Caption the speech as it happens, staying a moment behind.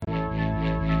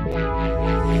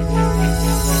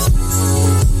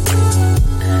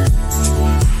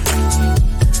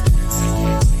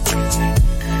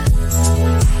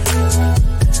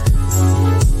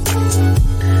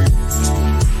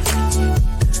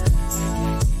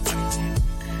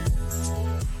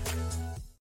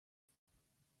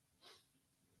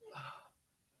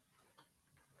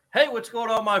Hey, what's going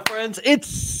on, my friends?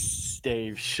 It's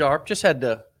Dave Sharpe. Just had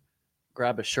to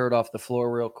grab a shirt off the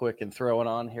floor real quick and throw it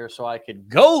on here so I could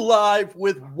go live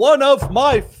with one of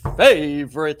my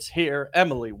favorites here,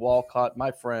 Emily Walcott, my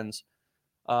friends.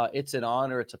 It's an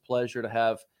honor. It's a pleasure to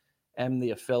have the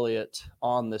affiliate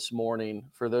on this morning.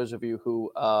 For those of you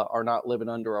who are not living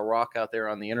under a rock out there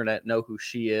on the internet, know who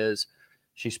she is.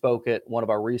 She spoke at one of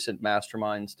our recent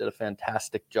masterminds, did a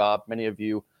fantastic job. Many of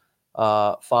you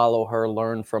follow her,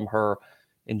 learn from her,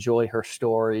 enjoy her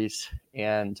stories,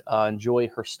 and enjoy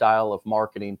her style of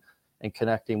marketing and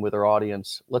connecting with her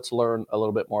audience. Let's learn a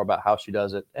little bit more about how she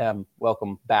does it.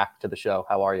 Welcome back to the show.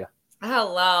 How are you?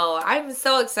 Hello. I'm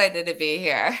so excited to be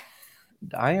here.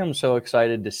 I am so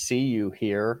excited to see you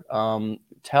here.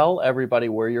 Tell everybody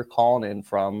where you're calling in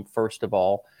from, first of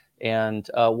all, and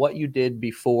what you did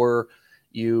before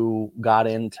you got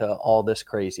into all this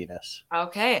craziness.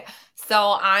 Okay.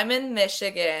 So I'm in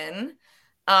Michigan.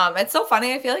 It's so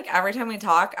funny. I feel like every time we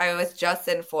talk, I was just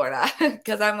in Florida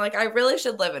because I'm like, I really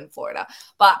should live in Florida,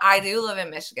 but I do live in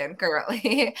Michigan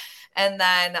currently. And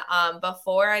then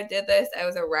before I did this, I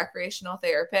was a recreational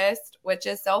therapist, which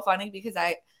is so funny because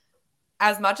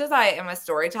as much as I am a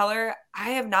storyteller,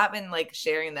 I have not been like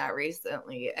sharing that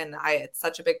recently. And it's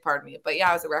such a big part of me. But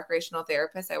yeah, I was a recreational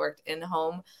therapist. I worked in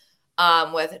home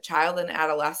with child and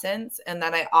adolescents. And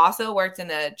then I also worked in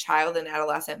a child and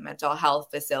adolescent mental health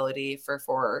facility for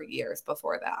 4 years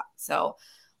before that. So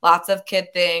lots of kid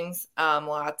things,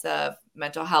 lots of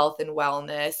mental health and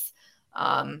wellness,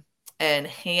 and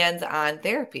hands-on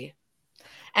therapy.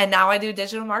 And now I do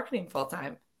digital marketing full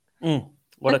time.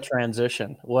 What a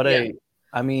transition. Yeah.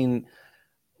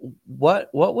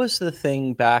 What was the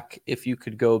thing back, if you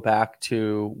could go back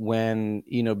to when,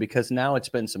 because now it's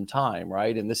been some time,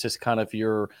 right? And this is kind of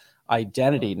your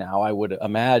identity now, I would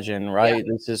imagine, right?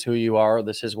 Yeah. This is who you are.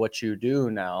 This is what you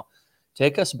do now.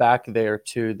 Take us back there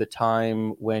to the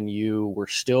time when you were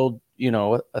still,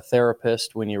 a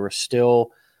therapist, when you were still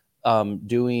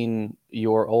doing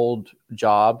your old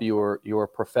job, you were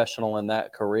professional in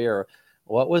that career.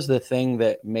 What was the thing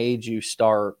that made you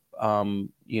start,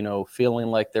 feeling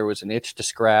like there was an itch to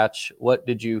scratch? What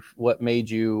made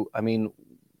you,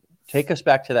 take us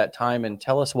back to that time and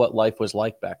tell us what life was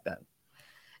like back then.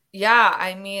 Yeah,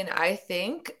 I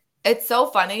think it's so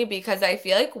funny because I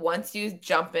feel like once you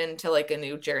jump into like a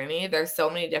new journey, there's so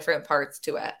many different parts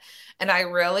to it. And I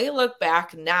really look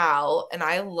back now and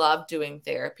I love doing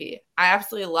therapy. I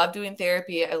absolutely love doing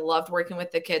therapy. I loved working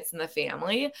with the kids and the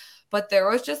family, but there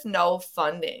was just no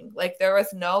funding. Like there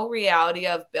was no reality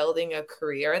of building a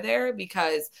career there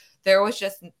because there was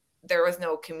just there was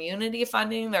no community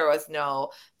funding, there was no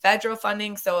federal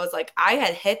funding. So it was like I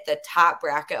had hit the top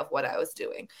bracket of what I was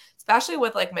doing, especially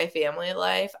with like my family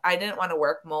life. I didn't want to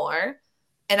work more.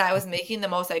 And I was making the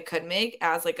most I could make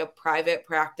as like a private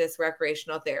practice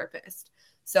recreational therapist.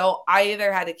 So I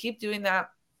either had to keep doing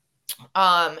that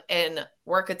and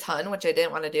work a ton, which I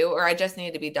didn't want to do, or I just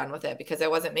needed to be done with it because I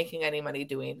wasn't making any money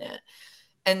doing it.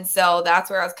 And so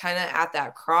that's where I was kind of at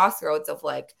that crossroads of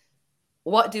like,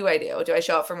 what do I do? Do I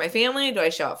show up for my family? Do I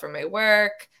show up for my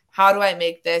work? How do I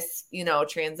make this,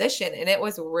 transition? And it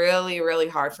was really, really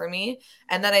hard for me.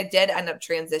 And then I did end up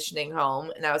transitioning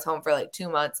home and I was home for like 2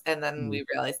 months. And then we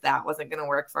realized that wasn't going to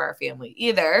work for our family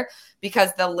either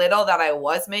because the little that I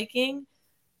was making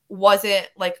wasn't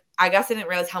like, I guess I didn't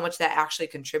realize how much that actually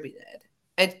contributed.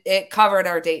 It covered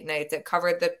our date nights. It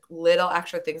covered the little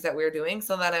extra things that we were doing.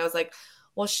 So then I was like,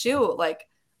 well, shoot, like,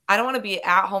 I don't want to be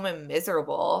at home and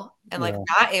miserable and like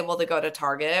not able to go to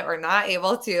Target or not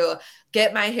able to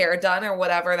get my hair done or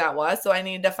whatever that was. So I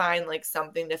need to find like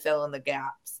something to fill in the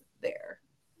gaps there.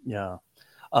 Yeah.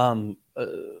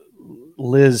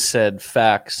 Liz said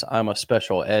facts. I'm a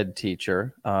special ed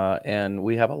teacher, and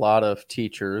we have a lot of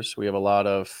teachers. We have a lot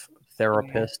of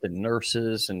therapists and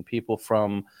nurses and people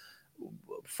from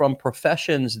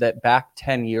professions that back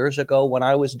 10 years ago when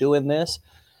I was doing this,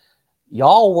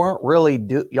 y'all weren't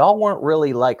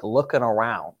really like looking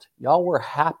around. Y'all were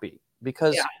happy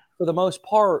because for the most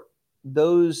part,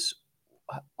 those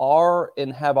are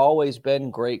and have always been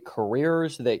great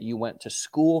careers that you went to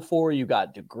school for, you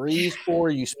got degrees for,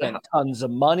 you spent tons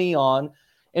of money on,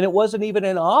 and it wasn't even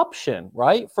an option,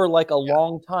 right? For like a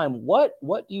long time. What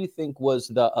do you think was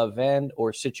the event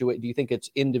or situation? Do you think it's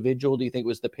individual? Do you think it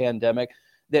was the pandemic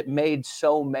that made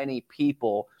so many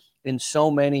people in so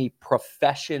many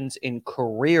professions and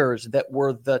careers that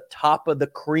were the top of the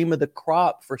cream of the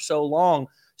crop for so long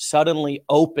suddenly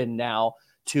open now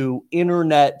to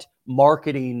internet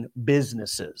marketing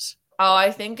businesses? Oh, I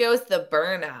think it was the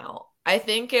burnout. I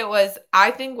think with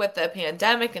the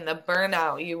pandemic and the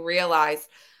burnout, you realize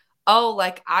oh,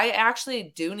 like I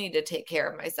actually do need to take care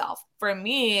of myself. For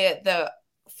me,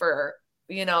 for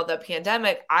the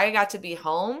pandemic, I got to be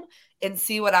home and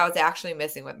see what I was actually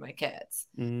missing with my kids.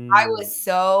 I was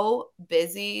so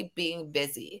busy being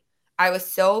busy. I was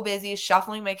so busy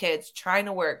shuffling my kids, trying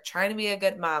to work, trying to be a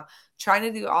good mom, trying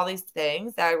to do all these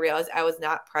things that I realized I was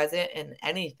not present in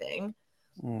anything.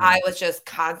 I was just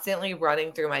constantly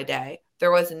running through my day. There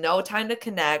was no time to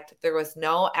connect. There was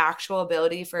no actual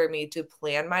ability for me to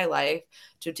plan my life,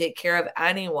 to take care of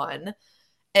anyone.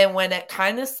 And when it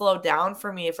kind of slowed down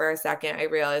for me for a second, I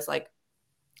realized like,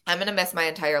 I'm going to miss my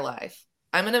entire life.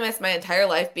 I'm going to miss my entire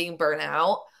life being burnt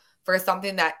out for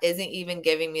something that isn't even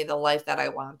giving me the life that I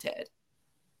wanted.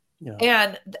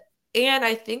 Yeah. And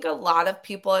I think a lot of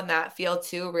people in that field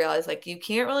too realize like you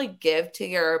can't really give to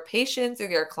your patients or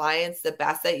your clients the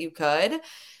best that you could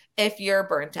if you're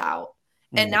burnt out.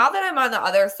 And now that I'm on the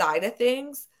other side of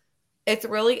things, it's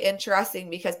really interesting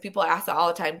because people ask it all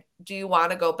the time, do you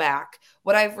want to go back?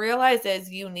 What I've realized is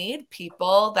you need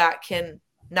people that can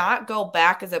not go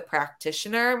back as a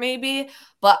practitioner, maybe,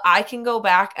 but I can go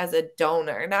back as a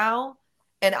donor now.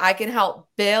 And I can help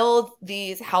build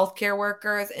these healthcare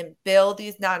workers and build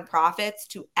these nonprofits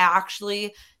to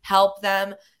actually help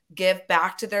them give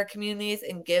back to their communities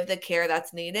and give the care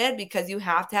that's needed, because you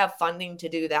have to have funding to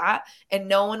do that. And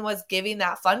no one was giving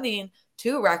that funding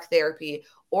to rec therapy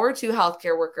or to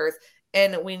healthcare workers.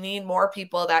 And we need more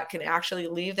people that can actually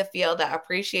leave the field, that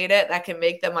appreciate it, that can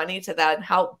make the money to then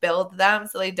help build them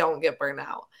so they don't get burned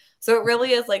out. So it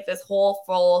really is like this whole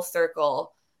full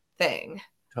circle thing.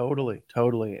 Totally.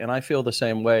 And I feel the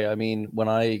same way. I mean, when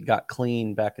I got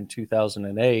clean back in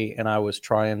 2008 and I was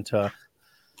trying to,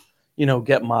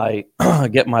 get my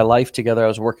get my life together, I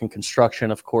was working construction,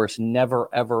 of course, never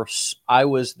ever I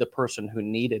was the person who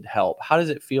needed help. How does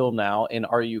it feel now? And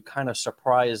are you kind of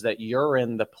surprised that you're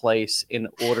in the place in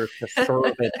order to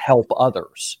serve and help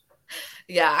others?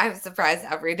 Yeah, I'm surprised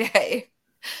every day.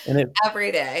 And it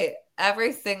Every day.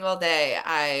 Every single day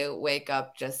I wake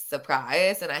up just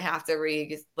surprised and I have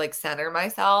to center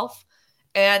myself.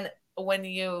 And when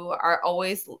you are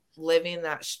always living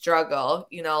that struggle,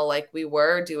 like we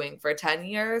were doing for 10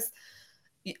 years,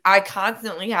 I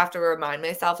constantly have to remind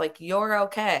myself, like, you're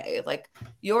okay. Like,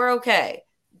 you're okay.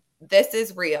 This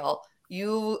is real.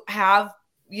 You have,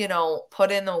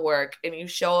 put in the work and you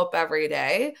show up every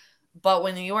day. But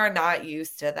when you are not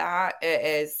used to that, it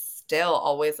is still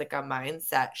always like a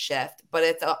mindset shift. But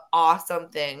it's an awesome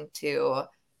thing to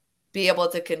be able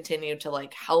to continue to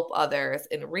like help others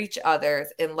and reach others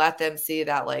and let them see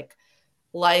that like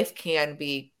life can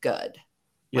be good.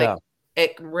 yeah. Like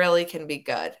it really can be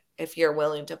good if you're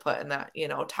willing to put in that,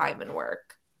 time and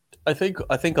work. I think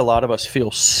a lot of us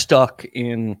feel stuck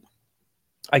in,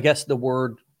 I guess, the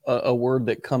word a word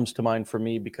that comes to mind for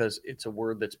me, because it's a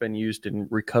word that's been used in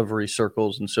recovery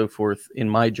circles and so forth in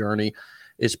my journey,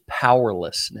 is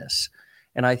powerlessness.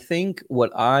 And I think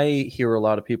what I hear a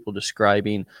lot of people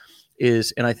describing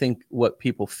is, and I think what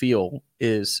people feel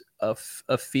is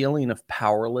a feeling of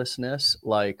powerlessness.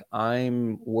 Like,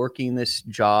 I'm working this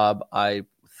job. I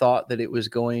thought that it was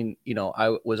going,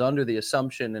 I was under the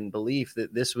assumption and belief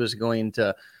that this was going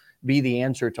to be the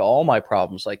answer to all my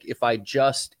problems. Like, if I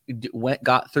just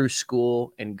got through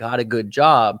school and got a good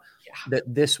job, that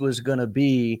this was going to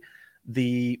be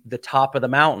the top of the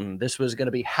mountain. This was going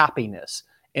to be happiness.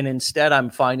 And instead,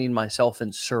 I'm finding myself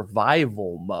in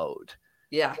survival mode.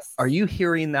 Yes. Are you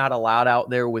hearing that a lot out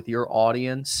there with your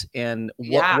audience? And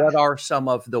what are some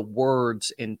of the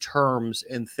words and terms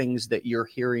and things that you're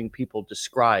hearing people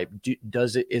describe?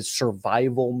 Is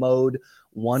survival mode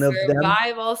one of them?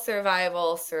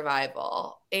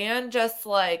 Survival. And just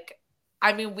like,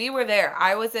 I mean, we were there.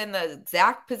 I was in the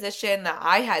exact position that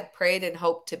I had prayed and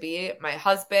hoped to be. My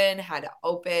husband had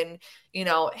opened,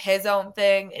 his own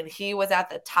thing, and he was at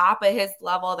the top of his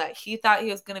level that he thought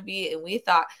he was going to be. And we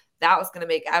thought that was going to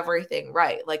make everything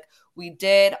right. Like, we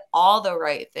did all the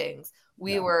right things.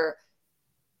 We were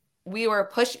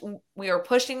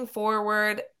pushing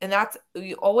forward. And that's,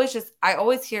 I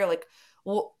always hear like,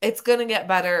 well, it's going to get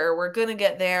better, or we're going to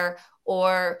get there,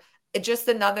 or just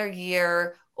another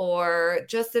year, or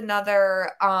just another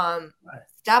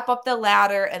step up the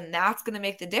ladder, and that's going to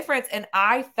make the difference. And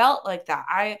I felt like that.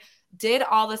 I did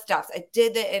all the steps. I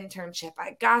did the internship.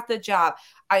 I got the job.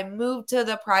 I moved to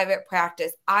the private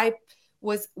practice. I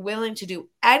was willing to do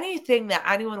anything that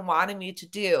anyone wanted me to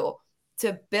do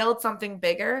to build something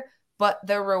bigger, but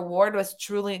the reward was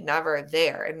truly never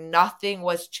there, and nothing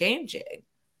was changing.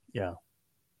 Yeah.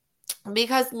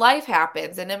 Because life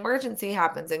happens, and emergency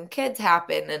happens, and kids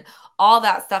happen, and all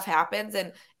that stuff happens.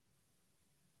 And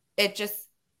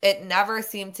it never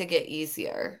seemed to get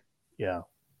easier. Yeah.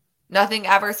 Nothing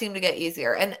ever seemed to get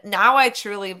easier. And now I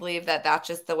truly believe that that's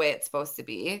just the way it's supposed to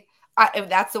be. If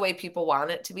that's the way people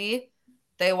want it to be.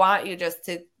 They want you just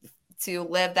to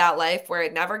live that life where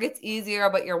it never gets easier,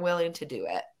 but you're willing to do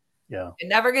it. Yeah. It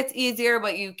never gets easier,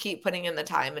 but you keep putting in the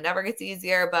time. It never gets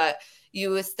easier, but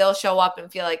you still show up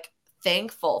and feel like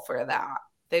thankful for that.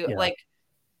 They like,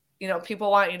 people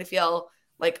want you to feel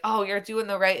like, oh, you're doing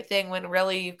the right thing, when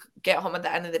really you get home at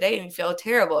the end of the day and you feel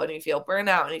terrible and you feel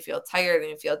burnout and you feel tired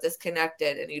and you feel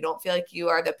disconnected and you don't feel like you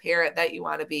are the parent that you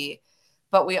want to be.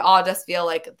 But we all just feel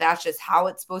like that's just how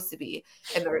it's supposed to be.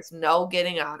 And there's no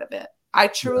getting out of it. I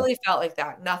truly felt like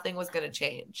that. Nothing was going to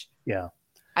change. Yeah.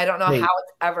 I don't know how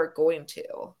it's ever going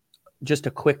to. Just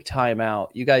a quick timeout.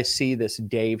 You guys see this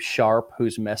Dave Sharpe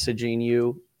who's messaging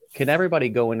you? Can everybody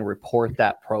go and report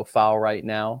that profile right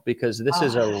now? Because this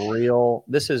is a real,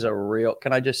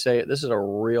 can I just say it? This is a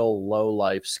real low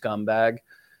life scumbag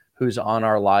who's on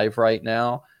our live right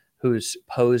now, who's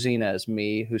posing as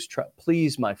me,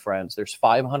 please, my friends, there's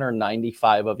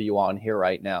 595 of you on here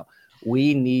right now.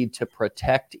 We need to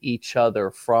protect each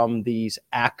other from these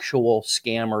actual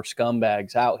scammer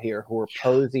scumbags out here who are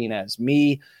posing as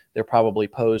me. They're probably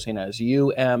posing as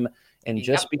you, Em. And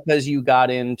just because you got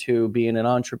into being an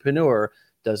entrepreneur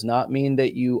does not mean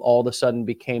that you all of a sudden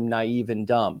became naive and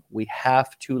dumb. We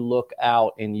have to look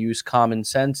out and use common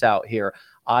sense out here.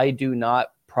 I do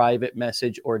not private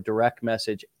message or direct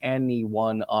message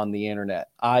anyone on the internet.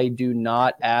 I do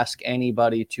not ask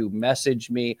anybody to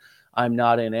message me. I'm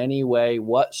not in any way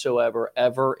whatsoever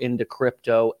ever into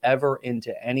crypto, ever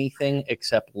into anything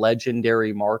except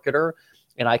legendary marketer.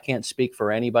 And I can't speak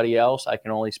for anybody else. I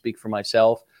can only speak for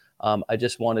myself. I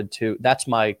just wanted to, that's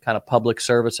my kind of public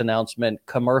service announcement.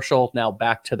 Commercial, now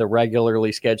back to the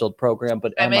regularly scheduled program.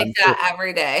 But I make that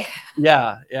every day.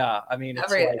 Yeah. Yeah. I mean,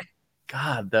 it's every like, day.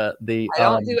 God, I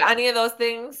don't do any of those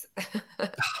things.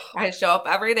 I show up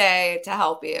every day to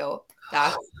help you.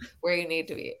 That's where you need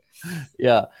to be.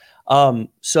 Yeah.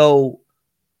 So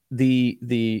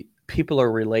the people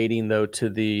are relating though to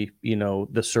the,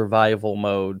 the survival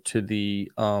mode, to the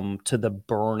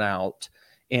burnout,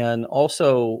 and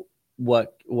also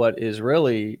what is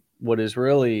really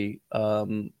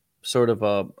sort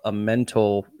of a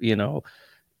mental,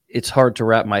 it's hard to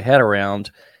wrap my head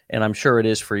around, and I'm sure it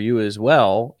is for you as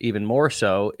well, even more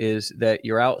so, is that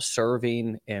you're out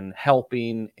serving and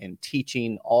helping and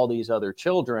teaching all these other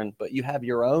children, but you have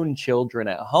your own children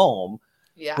at home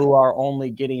who are only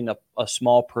getting a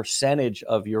small percentage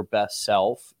of your best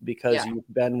self because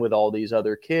you've been with all these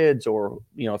other kids, or,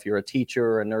 if you're a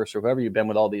teacher, a nurse, or whoever, you've been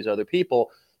with all these other people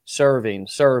serving,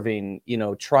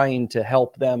 trying to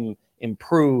help them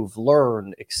improve,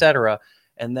 learn, etc.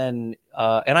 And then,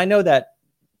 and I know that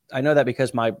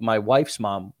because my wife's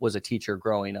mom was a teacher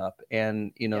growing up,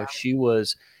 and, she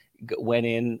went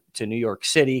in to New York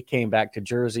City, came back to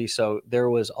Jersey. So there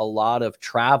was a lot of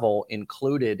travel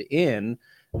included in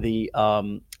the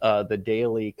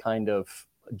daily kind of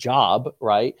job.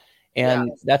 Right.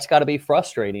 And that's got to be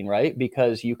frustrating, right?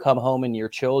 Because you come home and your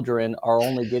children are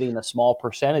only getting a small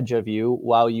percentage of you,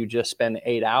 while you just spend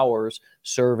 8 hours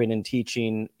serving and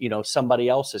teaching, somebody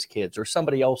else's kids or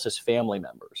somebody else's family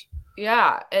members.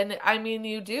 Yeah. And I mean,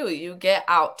 you get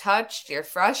out touched, you're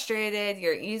frustrated,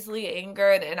 you're easily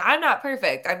angered. And I'm not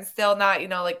perfect. I'm still not,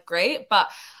 great, but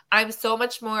I'm so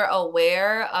much more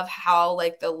aware of how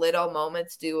like the little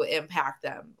moments do impact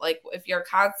them. Like if you're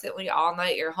constantly all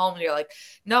night, you're home and you're like,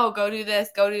 no, go do this,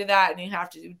 go do that. And you have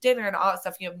to do dinner and all that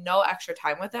stuff. You have no extra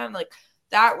time with them. Like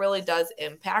that really does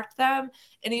impact them.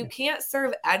 And you can't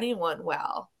serve anyone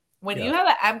well. When you have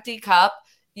an empty cup,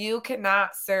 you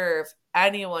cannot serve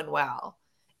anyone well.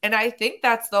 And I think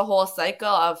that's the whole cycle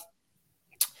of,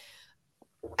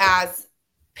 as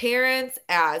parents,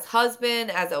 as husband,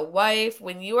 as a wife,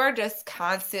 when you are just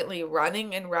constantly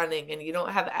running and running and you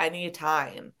don't have any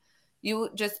time, you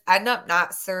just end up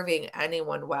not serving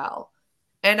anyone well.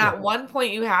 And at one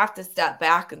point you have to step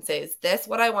back and say, is this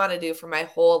what I want to do for my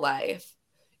whole life?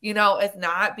 It's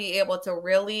not be able to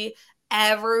really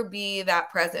ever be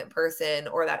that present person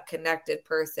or that connected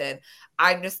person.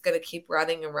 I'm just going to keep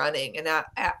running and running. And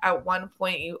at one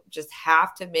point, you just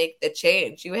have to make the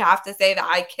change. You have to say that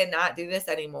I cannot do this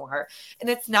anymore. And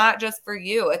it's not just for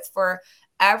you. It's for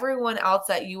everyone else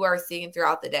that you are seeing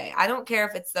throughout the day. I don't care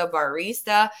if it's the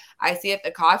barista I see at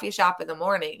the coffee shop in the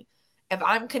morning. If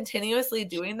I'm continuously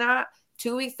doing that,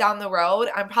 2 weeks down the road,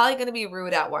 I'm probably going to be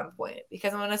rude at one point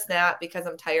because I'm going to snap because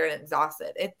I'm tired and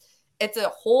exhausted. It's a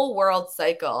whole world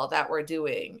cycle that we're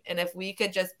doing. And if we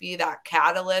could just be that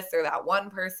catalyst or that one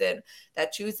person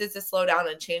that chooses to slow down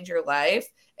and change your life,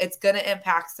 it's going to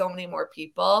impact so many more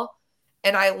people.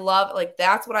 And I love, like,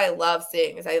 that's what I love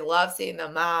seeing, is I love seeing the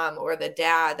mom or the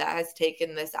dad that has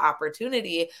taken this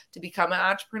opportunity to become an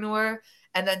entrepreneur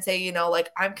and then say, you know,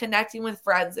 like, I'm connecting with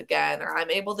friends again, or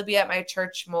I'm able to be at my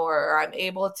church more, or I'm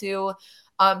able to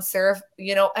serve,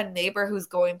 you know, a neighbor who's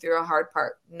going through a hard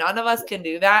part. None of us can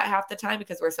do that half the time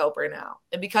because we're sober now.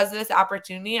 And because of this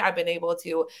opportunity, I've been able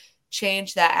to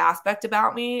change that aspect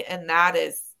about me. And that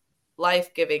is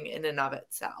life-giving in and of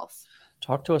itself.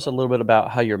 Talk to us a little bit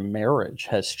about how your marriage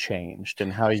has changed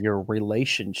and how your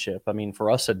relationship, I mean,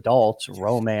 for us adults,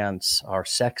 romance, our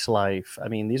sex life, I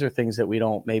mean, these are things that we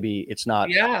don't, maybe it's not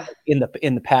in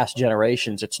the past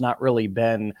generations, it's not really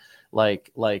been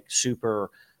like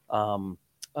super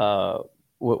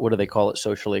what do they call it,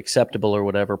 socially acceptable or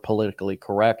whatever, politically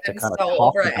correct to I'm kind of so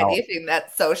talk over about anything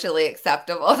that's socially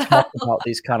acceptable.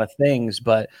 these kind of things.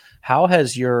 But how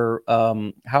has your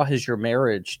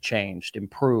marriage changed,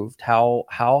 improved?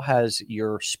 How has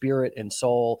your spirit and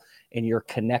soul and your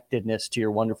connectedness to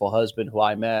your wonderful husband, who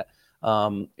I met,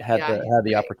 had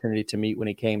the opportunity to meet when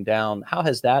he came down, how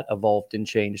has that evolved and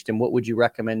changed? And what would you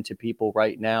recommend to people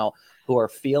right now who are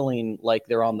feeling like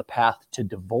they're on the path to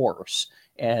divorce,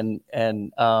 and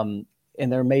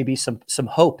there may be some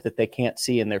hope that they can't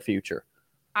see in their future?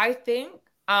 I think,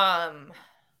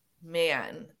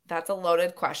 man, that's a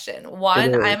loaded question.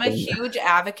 One, I'm a huge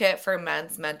advocate for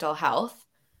men's mental health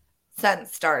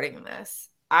since starting this.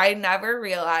 I never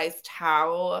realized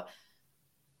how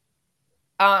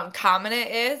common it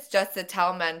is just to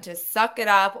tell men to suck it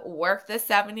up, work the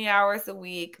 70 hours a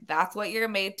week. That's what you're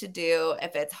made to do.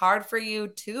 If it's hard for you,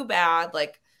 too bad.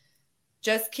 Like,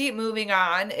 just keep moving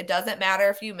on. It doesn't matter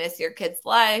if you miss your kid's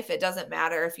life. It doesn't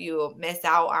matter if you miss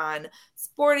out on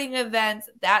sporting events.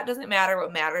 That doesn't matter.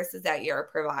 What matters is that you're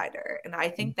a provider. And I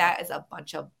think that is a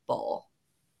bunch of bull.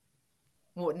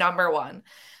 Number one.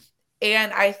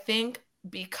 And I think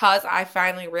because I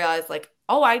finally realized, like,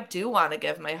 oh, I do want to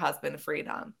give my husband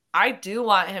freedom. I do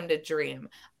want him to dream.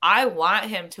 I want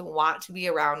him to want to be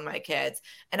around my kids.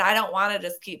 And I don't want to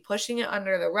just keep pushing it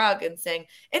under the rug and saying,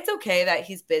 it's okay that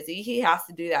he's busy. He has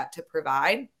to do that to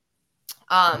provide.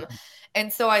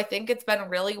 And so I think it's been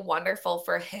really wonderful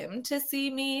for him to see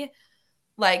me,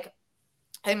 like,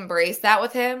 embrace that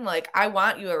with him. Like, I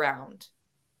want you around.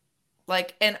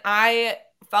 Like, and I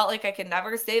felt like I could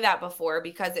never say that before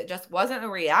because it just wasn't a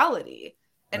reality.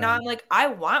 And now I'm like, I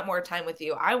want more time with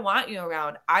you. I want you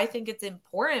around. I think it's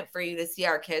important for you to see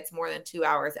our kids more than 2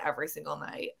 hours every single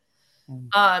night.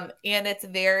 And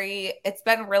it's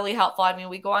been really helpful. I mean,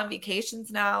 we go on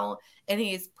vacations now and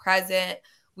he's present.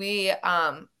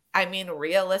 I mean,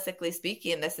 realistically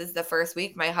speaking, this is the first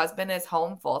week my husband is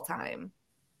home full time.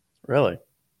 Really?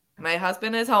 My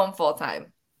husband is home full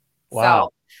time. Wow.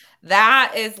 So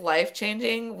that is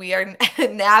life-changing. We are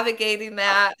navigating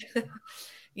that.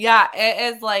 Yeah,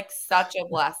 it is like such a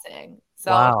blessing.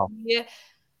 So, Wow.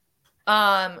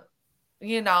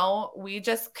 you know, we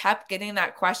just kept getting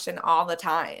that question all the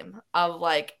time of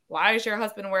like, why is your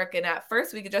husband working? At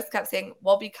first, we just kept saying,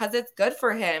 well, because it's good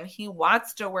for him. He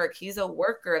wants to work. He's a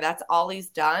worker. That's all he's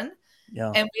done.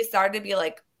 Yeah. And we started to be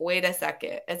like, wait a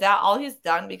second, is that all he's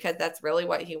done because that's really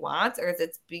what he wants? Or is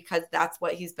it because that's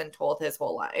what he's been told his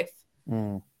whole life?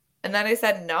 And then I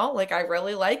said, no, like, I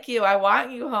really like you. I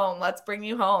want you home. Let's bring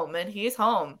you home. And he's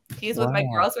home. He's with my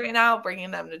girls right now, bringing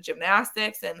them to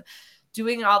gymnastics and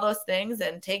doing all those things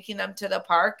and taking them to the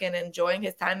park and enjoying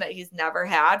his time that he's never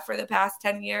had for the past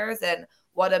 10 years. And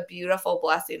what a beautiful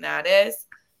blessing that is.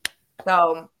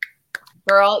 So,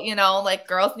 you know, like,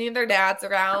 girls need their dads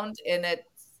around, and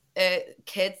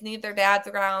kids need their dads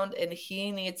around, and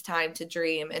he needs time to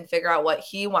dream and figure out what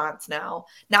he wants now.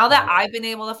 Now that I've been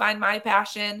able to find my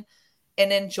passion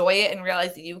and enjoy it and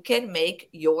realize that you can make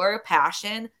your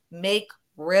passion make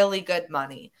really good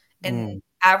money. And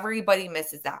everybody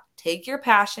misses that. Take your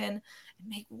passion and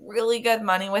make really good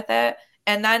money with it.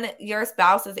 And then your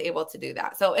spouse is able to do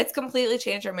that. So it's completely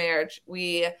changed our marriage.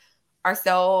 We are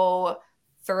so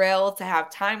thrilled to have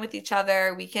time with each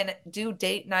other. We can do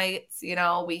date nights, you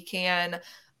know, we can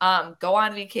go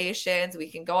on vacations, we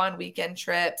can go on weekend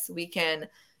trips, we can,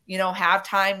 you know, have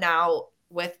time now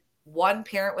with one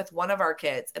parent with one of our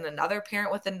kids and another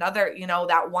parent with another, you know,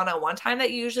 that one-on-one time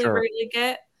that you usually rarely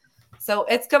get. So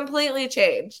it's completely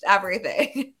changed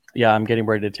everything. Yeah, I'm getting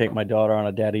ready to take my daughter on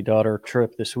a daddy-daughter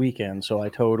trip this weekend, so I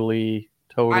totally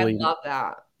I love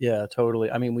that. Yeah,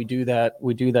 totally. I mean, we do that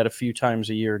a few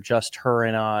times a year, just her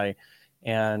and I,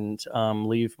 and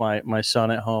leave my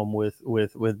son at home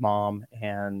with mom.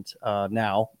 And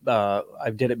now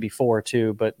I did it before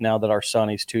too, but now that our son,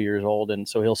 he's 2 years old, and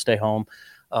so he'll stay home.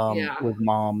 Yeah. with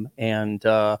mom. And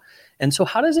so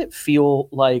how does it feel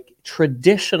like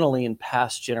traditionally in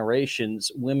past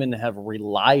generations, women have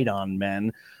relied on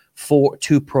men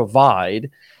to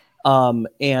provide?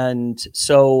 And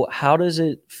so how does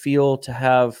it feel to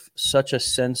have such a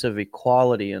sense of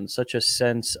equality and such a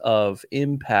sense of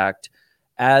impact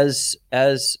as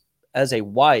a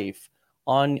wife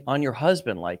on your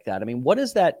husband like that? I mean, what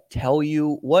does that tell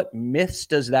you? What myths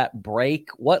does that break?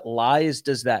 What lies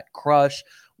does that crush?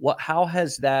 How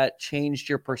has that changed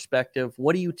your perspective?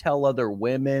 What do you tell other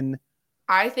women?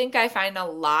 I think I find a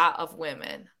lot of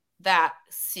women that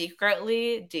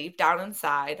secretly, deep down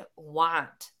inside,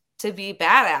 want to be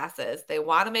badasses. They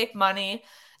want to make money.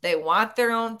 They want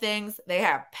their own things. They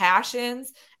have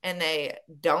passions and they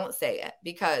don't say it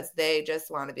because they just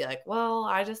want to be like, well,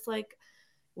 I just like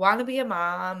want to be a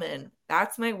mom and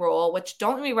that's my role, which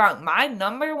don't get me wrong, my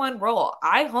number one role,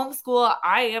 I homeschool,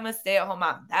 I am a stay-at-home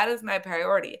mom. That is my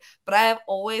priority, but I have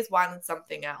always wanted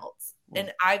something else.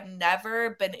 And I've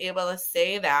never been able to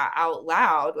say that out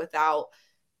loud without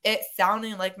it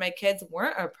sounding like my kids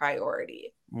weren't a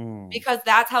priority. Because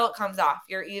that's how it comes off.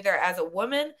 You're either, as a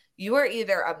woman, you are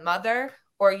either a mother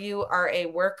or you are a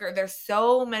worker. There's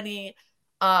so many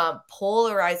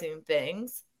polarizing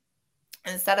things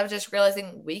instead of just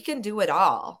realizing we can do it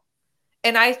all.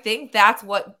 And I think that's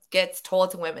what gets told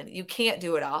to women. You can't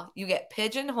do it all. You get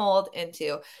pigeonholed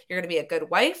into you're going to be a good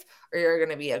wife or you're going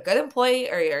to be a good employee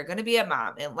or you're going to be a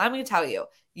mom. And let me tell you,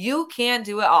 you can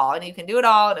do it all. And you can do it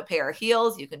all in a pair of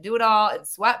heels. You can do it all in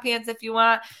sweatpants if you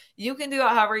want. You can do it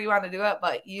however you want to do it,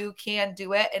 but you can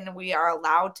do it. And we are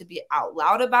allowed to be out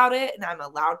loud about it. And I'm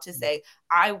allowed to say,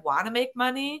 I want to make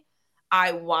money.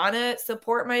 I want to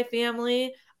support my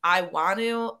family. I want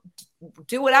to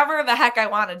do whatever the heck I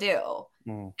want to do.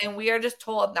 And we are just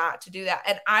told not to do that.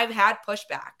 And I've had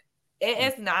pushback. It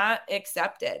is not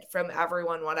accepted from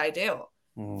everyone what I do.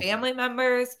 Family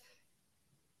members,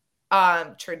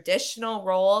 traditional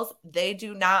roles, they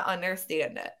do not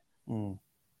understand it.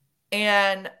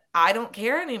 And I don't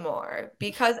care anymore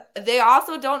because they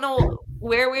also don't know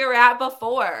where we were at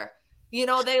before. You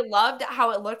know, they loved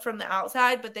how it looked from the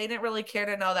outside, but they didn't really care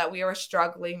to know that we were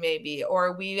struggling maybe,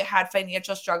 or we had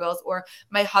financial struggles, or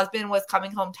my husband was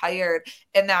coming home tired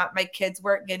and that my kids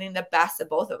weren't getting the best of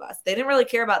both of us. They didn't really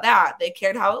care about that. They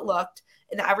cared how it looked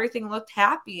and everything looked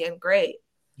happy and great.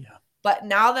 Yeah. But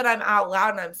now that I'm out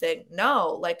loud and I'm saying,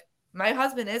 no, like my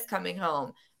husband is coming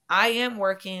home. I am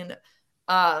working,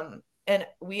 and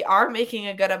we are making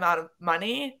a good amount of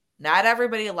money. Not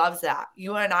everybody loves that.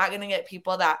 You are not going to get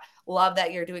people that love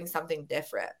that you're doing something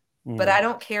different. But I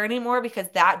don't care anymore because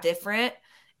that different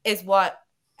is what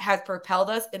has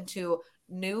propelled us into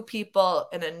new people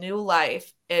and a new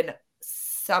life and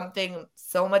something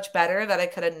so much better that I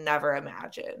could have never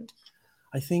imagined.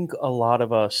 I think a lot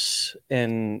of us,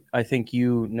 and I think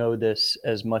you know this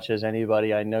as much as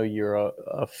anybody, I know you're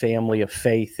a family of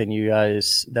faith and you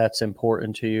guys, that's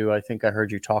important to you. I think I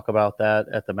heard you talk about that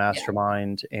at the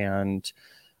mastermind. Yeah. And,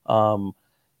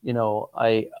 you know,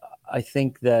 I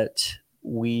think that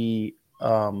we,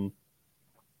 you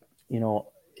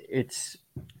know, it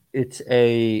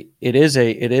is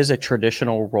a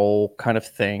traditional role kind of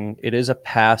thing. It is a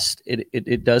past,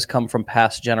 it does come from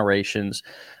past generations.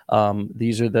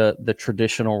 These are the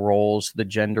traditional roles, the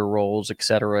gender roles, et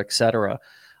cetera, et cetera.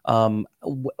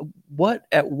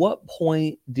 At what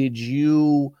point did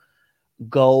you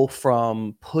go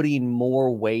from putting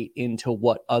more weight into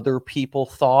what other people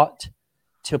thought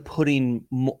to putting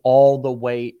all the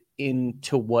weight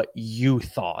into what you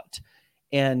thought?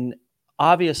 And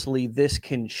obviously this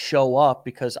can show up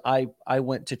because I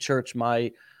went to church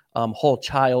my whole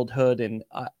childhood, and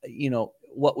you know,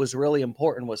 what was really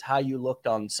important was how you looked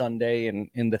on Sunday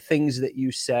and the things that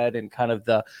you said and kind of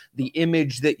the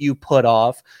image that you put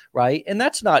off, right? And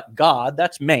that's not God,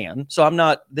 that's man. So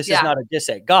this is not a diss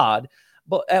at God.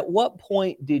 But at what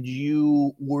point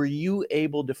were you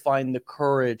able to find the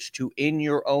courage to, in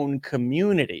your own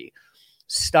community,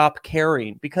 stop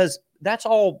caring? Because that's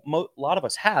all a lot of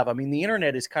us have. I mean, the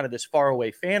internet is kind of this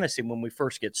faraway fantasy when we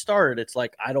first get started. It's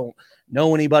like, I don't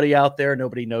know anybody out there.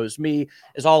 Nobody knows me.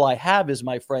 All I have is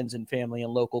my friends and family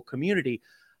and local community.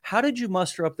 How did you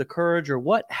muster up the courage, or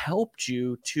what helped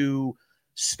you to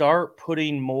start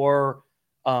putting more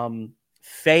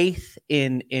faith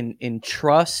in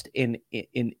trust, in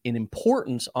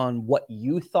importance on what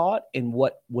you thought and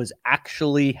what was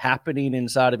actually happening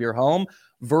inside of your home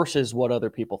versus what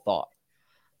other people thought?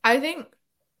 I think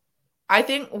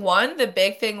one, the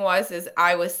big thing is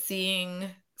I was seeing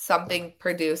something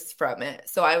produced from it.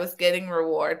 So I was getting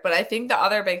reward. But I think the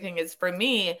other big thing is, for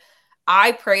me,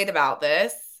 I prayed about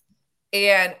this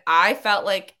And I felt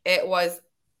like it was,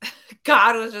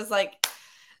 God was just like,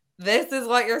 this is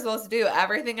what you're supposed to do.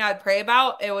 Everything I'd pray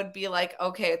about, it would be like,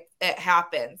 okay, it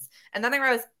happens. And then I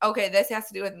realized, okay, this has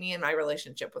to do with me and my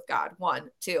relationship with God. 1,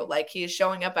 2, like he's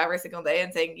showing up every single day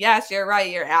and saying, yes, you're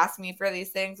right. You're asking me for these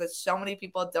things. But so many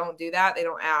people don't do that. They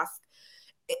don't ask,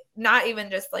 not even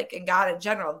just like in God in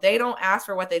general. They don't ask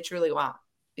for what they truly want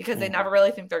because they never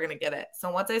really think they're going to get it.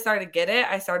 So once I started to get it,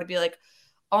 I started to be like,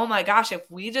 oh my gosh, if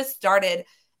we just started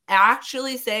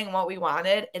actually saying what we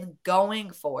wanted and going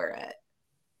for it,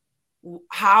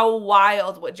 how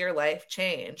wild would your life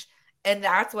change? And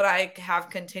that's what I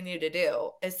have continued to do,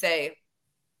 is say,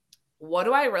 what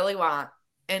do I really want?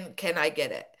 And can I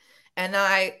get it? And then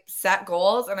I set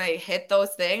goals and I hit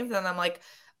those things. And I'm like,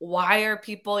 why are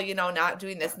people, not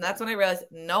doing this? And that's when I realized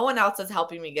no one else is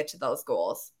helping me get to those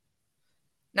goals.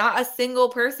 Not a single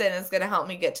person is going to help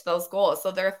me get to those goals.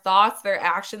 So their thoughts, their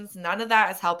actions, none of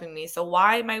that is helping me. So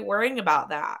why am I worrying about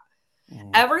that?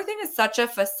 Everything is such a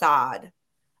facade.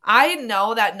 I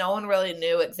know that no one really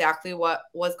knew exactly what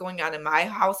was going on in my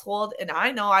household. And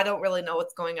I know I don't really know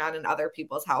what's going on in other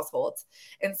people's households.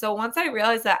 And so once I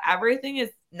realized that everything is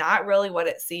not really what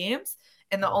it seems,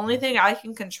 and the only thing I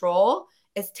can control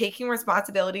is taking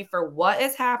responsibility for what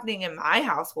is happening in my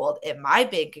household, in my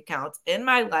bank accounts, in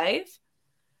my life,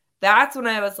 that's when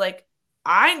I was like,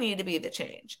 I need to be the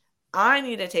change. I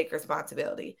need to take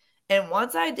responsibility. And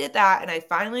once I did that and I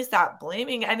finally stopped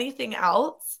blaming anything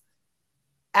else,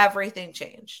 everything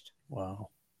changed. Wow.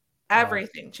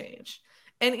 Everything changed.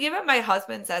 And even my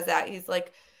husband says that. He's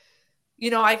like,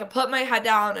 I could put my head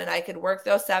down and I could work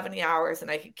those 70 hours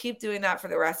and I could keep doing that for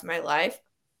the rest of my life.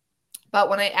 But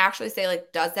when I actually say,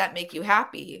 like, does that make you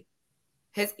happy?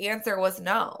 His answer was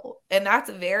no. And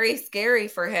that's very scary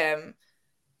for him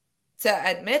to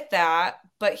admit that,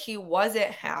 but he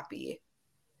wasn't happy.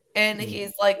 And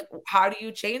he's like, how do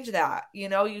you change that?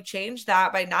 You change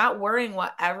that by not worrying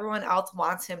what everyone else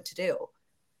wants him to do.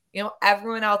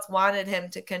 Everyone else wanted him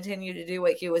to continue to do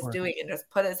what he was doing and just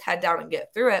put his head down and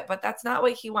get through it. But that's not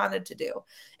what he wanted to do.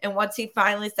 And once he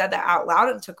finally said that out loud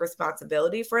and took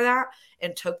responsibility for that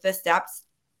and took the steps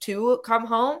to come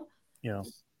home,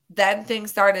 then things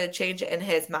started to change in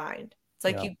his mind. It's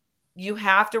like you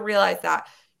have to realize that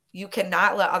you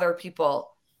cannot let other people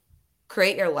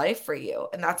create your life for you.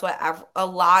 And that's what a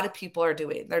lot of people are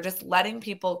doing. They're just letting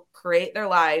people create their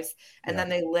lives. And then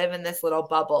they live in this little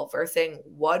bubble versus saying,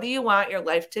 what do you want your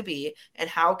life to be? And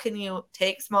how can you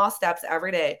take small steps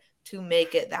every day to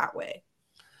make it that way?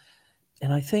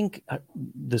 And I think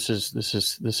this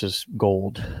is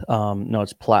gold. No,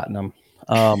 it's platinum.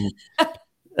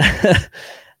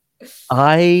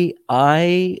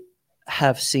 I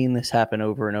have seen this happen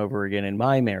over and over again in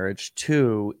my marriage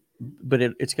too, but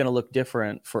it's going to look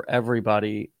different for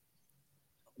everybody.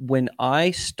 When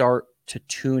I start to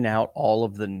tune out all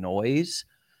of the noise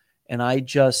and I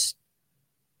just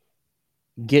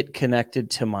get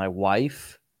connected to my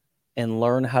wife and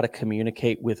learn how to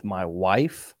communicate with my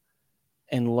wife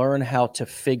and learn how to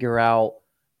figure out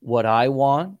what I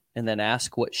want and then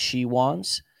ask what she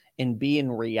wants and be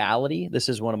in reality. This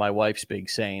is one of my wife's big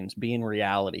sayings, be in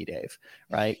reality, Dave,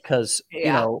 right? Because,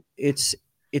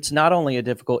 it was not only a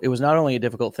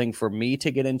difficult thing for me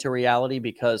to get into reality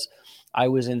because I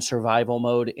was in survival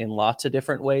mode in lots of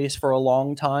different ways for a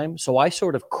long time. So I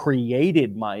sort of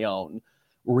created my own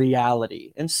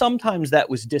reality. And sometimes that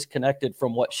was disconnected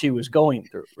from what she was going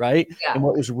through, right? Yeah. And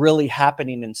what was really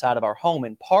happening inside of our home.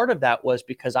 And part of that was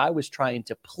because I was trying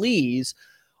to please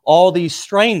all these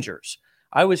strangers.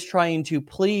 I was trying to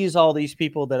please all these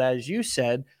people that, as you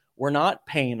said, we're not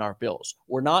paying our bills.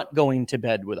 We're not going to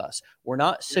bed with us. We're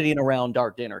not sitting around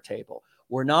our dinner table.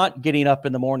 We're not getting up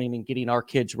in the morning and getting our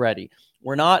kids ready.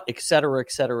 We're not, et cetera,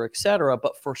 et cetera, et cetera.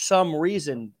 But for some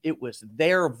reason, it was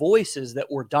their voices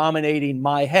that were dominating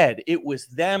my head. It was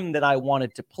them that I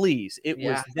wanted to please. It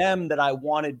was them that I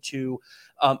wanted to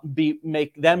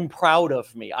make them proud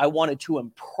of me. I wanted to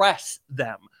impress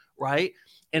them, right?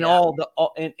 And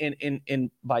and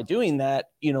by doing that,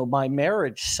 my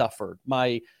marriage suffered.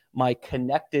 My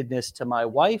connectedness to my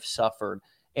wife suffered,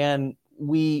 and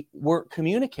we weren't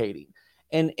communicating.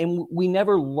 And we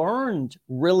never learned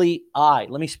really, let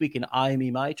me speak in I,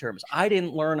 me, my terms. I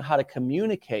didn't learn how to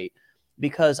communicate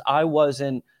because I was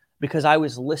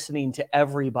listening to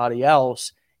everybody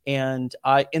else. And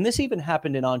this even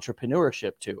happened in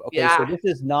entrepreneurship too. Okay. So this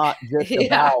is not just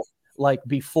about like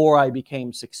before I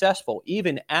became successful.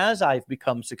 Even as I've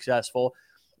become successful,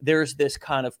 there's this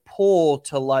kind of pull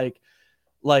to like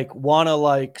want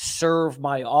to serve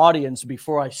my audience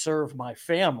before I serve my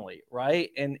family. Right.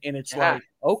 And it's like,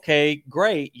 okay,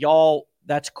 great, y'all,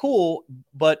 that's cool.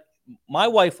 But my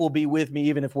wife will be with me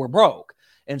even if we're broke.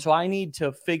 And so I need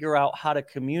to figure out how to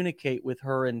communicate with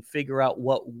her and figure out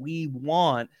what we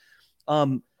want.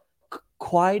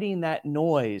 Quieting that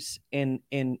noise and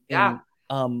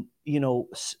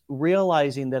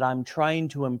realizing that I'm trying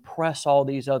to impress all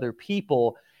these other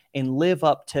people and live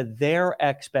up to their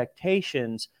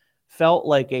expectations felt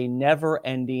like a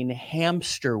never-ending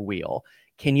hamster wheel.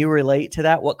 Can you relate to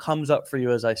that? What comes up for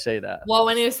you as I say that? Well,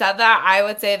 when you said that, I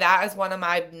would say that is one of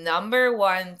my number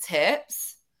one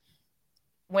tips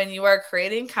when you are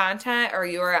creating content or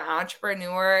you are an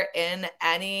entrepreneur in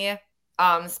any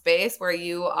space where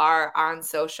you are on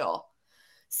social.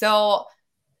 So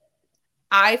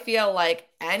I feel like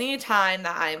anytime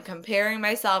that I'm comparing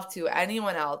myself to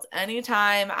anyone else,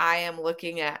 anytime I am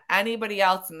looking at anybody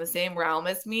else in the same realm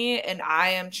as me, and I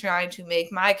am trying to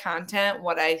make my content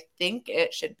what I think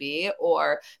it should be,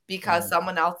 or because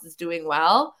someone else is doing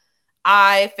well,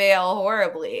 I fail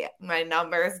horribly. My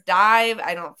numbers dive.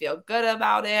 I don't feel good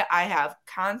about it. I have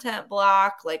content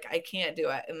block. Like, I can't do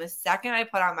it. And the second I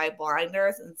put on my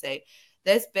blinders and say,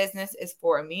 this business is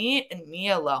for me and me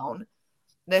alone.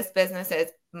 This business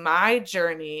is my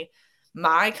journey.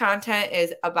 My content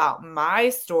is about my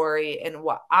story and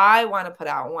what I want to put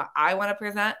out and what I want to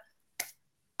present.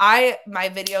 My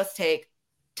videos take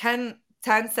 10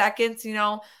 seconds.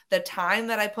 The time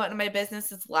that I put into my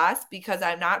business is less because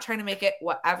I'm not trying to make it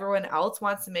what everyone else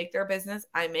wants to make their business.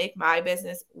 I make my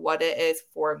business what it is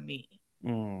for me.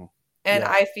 And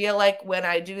I feel like when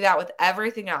I do that with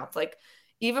everything else, like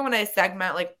even when I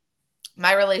segment like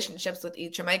my relationships with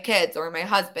each of my kids or my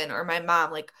husband or my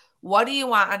mom, like, what do you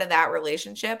want out of that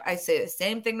relationship? I say the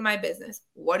same thing to my business.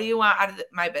 What do you want out of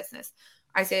my business?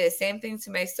 I say the same thing to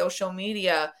my social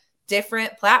media,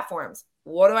 different platforms.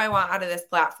 What do I want out of this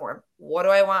platform? What do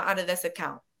I want out of this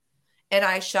account? And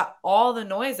I shut all the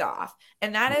noise off.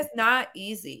 And that is not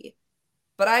easy.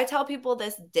 But I tell people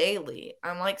this daily.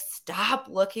 I'm like, stop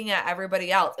looking at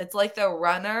everybody else. It's like the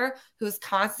runner who's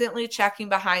constantly checking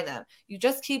behind them. You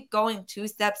just keep going 2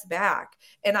 steps back.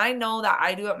 And I know that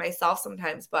I do it myself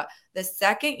sometimes, but the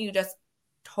second you just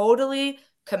totally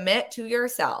commit to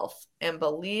yourself and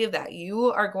believe that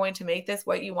you are going to make this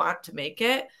what you want to make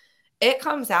it, it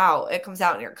comes out. It comes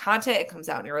out in your content. It comes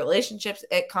out in your relationships.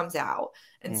 It comes out.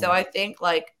 And so I think,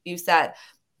 like you said,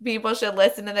 people should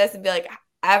listen to this and be like,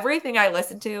 everything I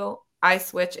listen to, I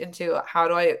switch into how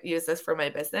do I use this for my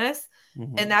business?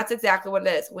 And that's exactly what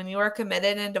it is. When you are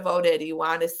committed and devoted, you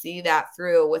want to see that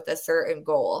through with a certain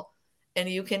goal. And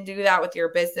you can do that with your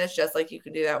business, just like you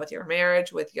can do that with your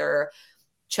marriage, with your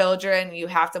children. You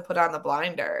have to put on the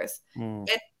blinders. And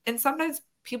sometimes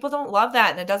people don't love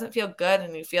that and it doesn't feel good.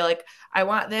 And you feel like, I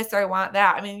want this or I want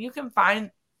that. I mean, you can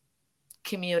find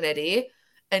community.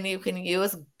 And you can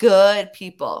use good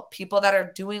people that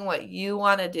are doing what you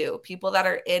want to do, people that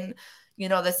are in,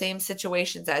 the same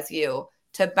situations as you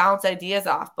to bounce ideas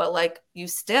off. But like you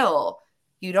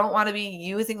don't want to be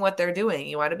using what they're doing.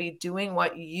 You want to be doing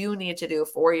what you need to do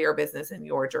for your business in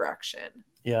your direction.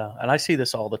 Yeah. And I see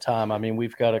this all the time. I mean,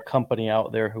 we've got a company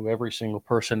out there who every single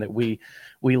person that we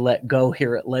let go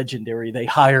here at Legendary, they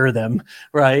hire them,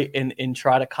 right. And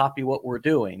try to copy what we're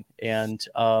doing. And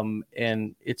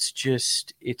it's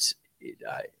just,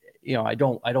 I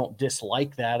don't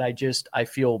dislike that. I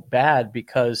feel bad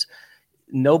because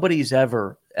nobody's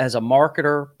ever, as a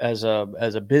marketer, as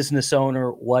a business owner,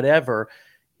 whatever,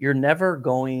 you're never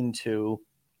going to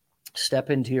step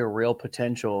into your real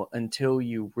potential until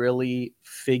you really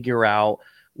figure out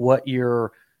what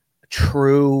your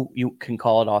true, you can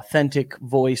call it authentic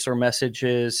voice or message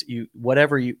is,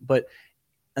 but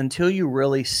until you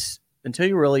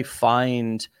really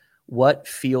find what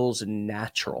feels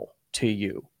natural to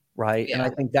you. Right. Yeah. And I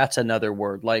think that's another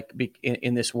word, like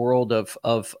in this world of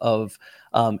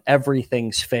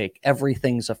everything's fake.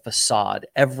 Everything's a facade.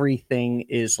 Everything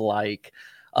is like,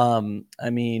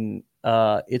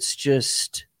 it's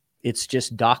just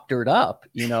doctored up,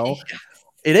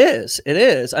 It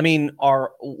is. I mean,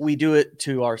 we do it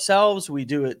to ourselves. We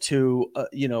do it to,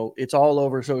 it's all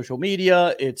over social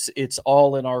media. It's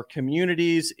all in our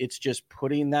communities. It's just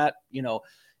putting that,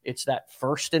 it's that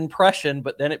first impression,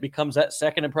 but then it becomes that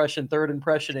second impression, third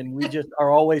impression. And we just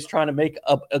are always trying to make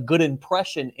a good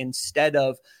impression instead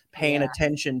of paying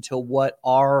attention to what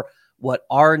our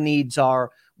needs are,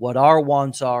 what our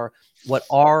wants are, what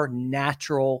our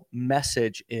natural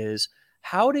message is.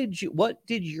 What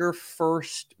did your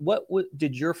first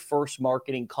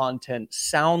marketing content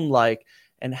sound like?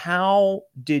 And how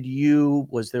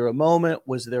was there a moment,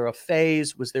 was there a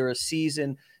phase, was there a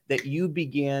season that you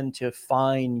began to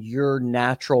find your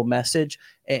natural message,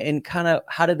 and kind of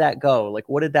how did that go? Like,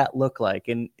 what did that look like?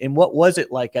 And what was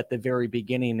it like at the very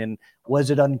beginning? And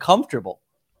was it uncomfortable?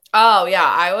 Oh, yeah.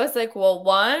 I was like, well,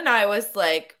 one, I was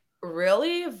like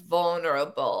really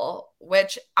vulnerable,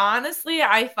 which honestly,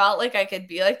 I felt like I could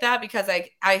be like that because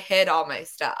I hid all my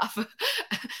stuff.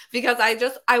 Because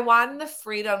I wanted the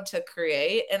freedom to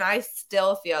create, and I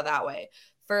still feel that way.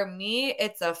 For me,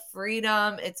 it's a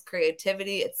freedom, it's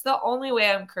creativity. It's the only way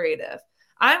I'm creative.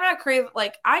 I'm not creative.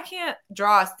 Like, I can't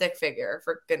draw a stick figure,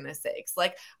 for goodness sakes.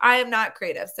 Like, I am not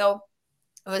creative. So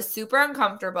it was super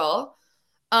uncomfortable.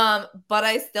 But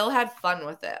I still had fun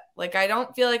with it. Like, I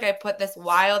don't feel like I put this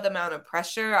wild amount of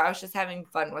pressure. I was just having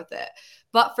fun with it.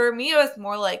 But for me, it was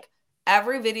more like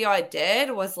every video I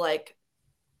did was like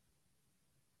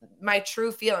my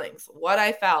true feelings, what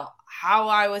I felt, how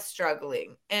I was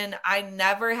struggling. And I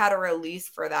never had a release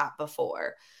for that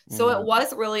before. So it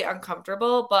was really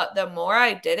uncomfortable. But the more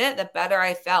I did it, the better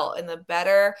I felt, and the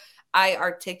better I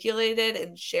articulated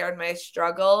and shared my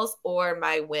struggles or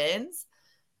my wins.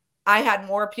 I had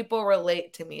more people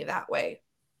relate to me that way.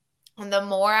 And the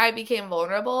more I became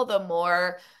vulnerable, the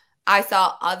more I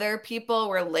saw other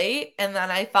people relate. And then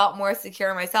I felt more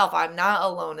secure in myself. I'm not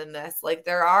alone in this. Like,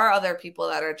 there are other people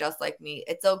that are just like me.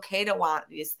 It's okay to want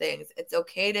these things, it's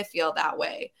okay to feel that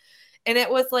way. And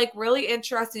it was like really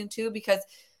interesting too, because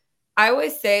I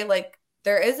always say, like,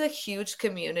 there is a huge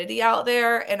community out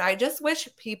there, and I just wish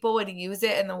people would use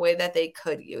it in the way that they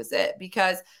could use it.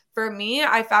 Because for me,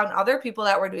 I found other people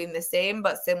that were doing the same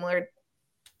but similar,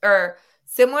 or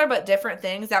similar but different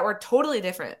things, that were totally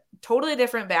different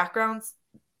backgrounds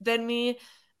than me.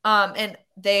 And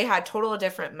they had totally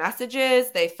different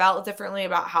messages. They felt differently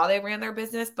about how they ran their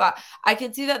business, but I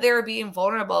could see that they were being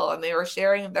vulnerable and they were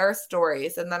sharing their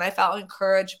stories. And then I felt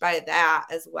encouraged by that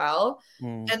as well.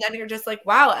 And then you're just like,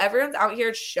 wow, everyone's out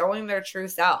here showing their true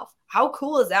self. How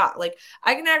cool is that? Like,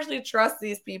 I can actually trust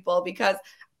these people because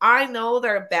I know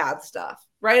their bad stuff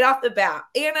right off the bat,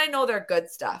 and I know their good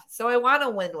stuff. So I want to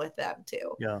win with them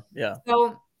too. Yeah, yeah.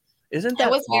 So Isn't it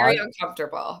that was very odd?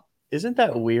 uncomfortable. Isn't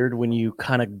that weird when you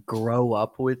kind of grow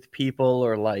up with people,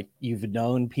 or like you've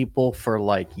known people for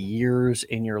like years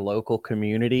in your local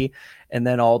community, and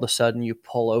then all of a sudden you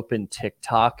pull open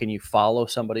TikTok and you follow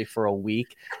somebody for a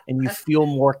week and you feel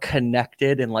more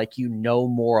connected and like you know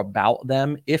more about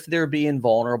them if they're being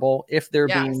vulnerable, if they're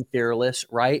Yes. being fearless,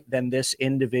 right? Than this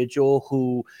individual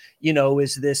who,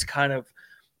 is this kind of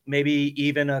maybe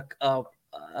even a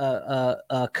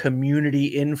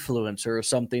community influencer or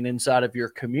something inside of your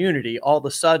community. All of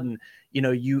a sudden,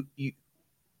 you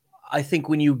I think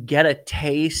when you get a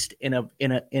taste in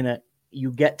a you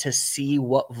get to see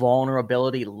what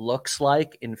vulnerability looks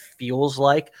like and feels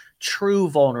like, true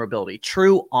vulnerability,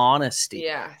 true honesty,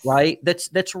 Yes. right?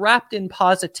 That's wrapped in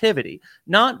positivity,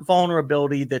 not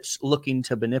vulnerability that's looking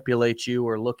to manipulate you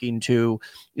or looking to,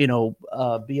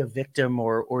 be a victim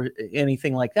or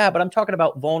anything like that. But I'm talking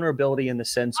about vulnerability in the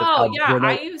sense of Oh, how yeah.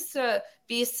 I used to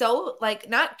be so, like,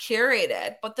 not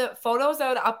curated, but the photos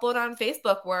I would upload on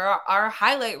Facebook were our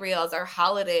highlight reels, our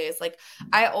holidays. Like,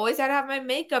 I always had to have my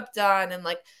makeup done. And,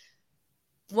 like,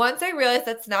 once I realized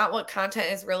that's not what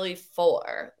content is really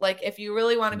for, like, if you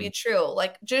really want to be true,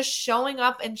 like, just showing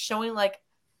up and showing, like,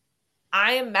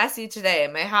 I am messy today.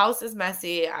 My house is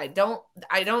messy. I don't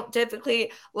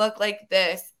typically look like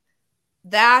this.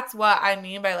 That's what I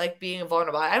mean by, like, being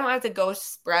vulnerable. I don't have to go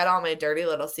spread all my dirty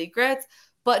little secrets,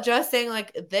 but just saying,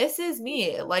 like, this is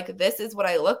me. Like, this is what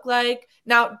I look like.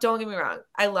 Now, don't get me wrong.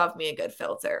 I love me a good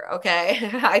filter. Okay.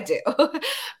 I do.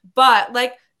 But,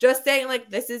 like, just saying,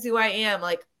 like, this is who I am.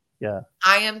 Like, yeah,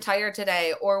 I am tired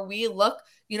today. Or we look,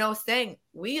 saying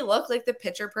we look like the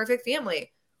picture perfect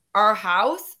family. Our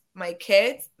house, my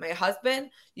kids, my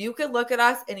husband, you could look at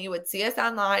us and you would see us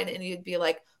online and you'd be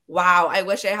like, wow, I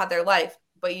wish I had their life.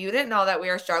 But you didn't know that we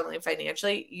were struggling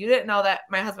financially. You didn't know that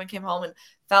my husband came home and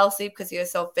fell asleep because he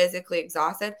was so physically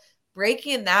exhausted.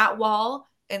 Breaking that wall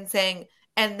and saying,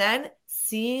 and then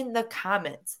seeing the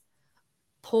comments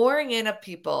pouring in of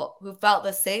people who felt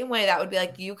the same way, that would be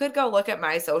like, you could go look at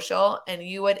my social and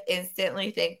you would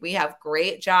instantly think we have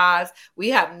great jobs. We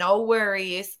have no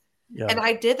worries. yeah, And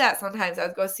I did that sometimes. I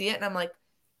would go see it and I'm like,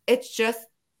 it's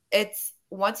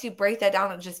once you break that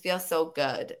down, it just feels so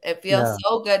good. It feels yeah.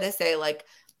 so good to say, like,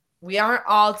 we aren't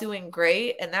all doing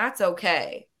great and that's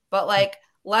okay. But, like,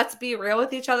 let's be real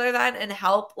with each other then and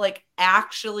help, like,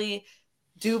 actually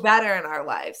do better in our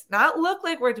lives. Not look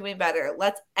like we're doing better.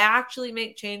 Let's actually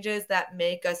make changes that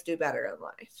make us do better in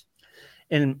life.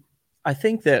 And I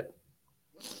think that,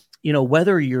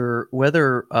 whether you're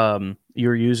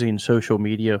using social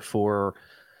media for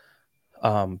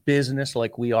business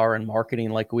like we are and marketing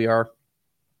like we are,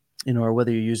 or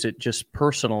whether you use it just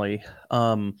personally,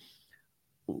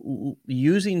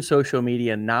 using social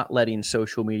media, not letting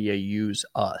social media use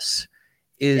us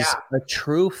is a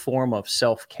true form of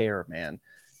self-care, man,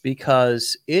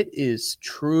 because it is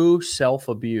true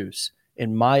self-abuse,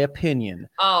 in my opinion.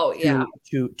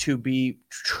 To be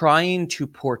trying to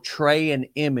portray an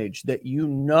image that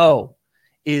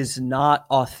is not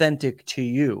authentic to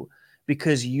you,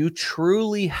 because I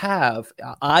truly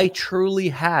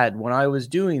had, when I was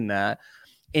doing that,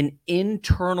 an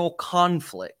internal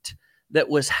conflict that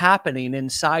was happening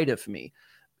inside of me.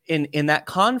 And that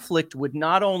conflict would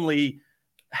not only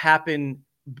happen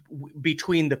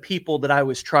between the people that I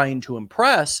was trying to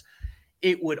impress,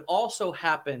 it would also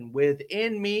happen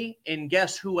within me. And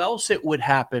guess who else it would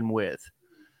happen with?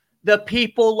 The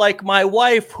people like my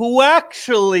wife, who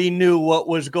actually knew what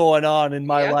was going on in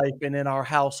my life and in our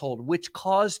household, which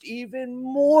caused even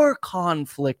more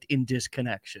conflict and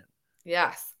disconnection.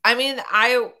 Yes. I mean,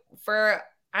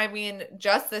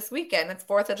 just this weekend, it's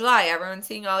 4th of July. Everyone's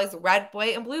seeing all these red,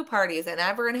 white, and blue parties and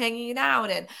everyone hanging out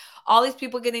and all these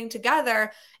people getting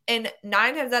together. And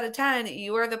 9 times out of 10,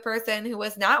 you are the person who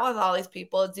was not with all these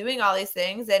people doing all these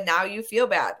things. And now you feel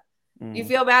bad. You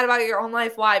feel bad about your own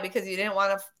life. Why? Because you didn't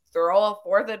want to throw a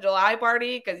 4th of July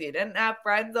party, because you didn't have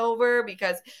friends over,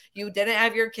 because you didn't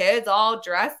have your kids all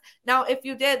dressed. Now, if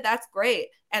you did, that's great.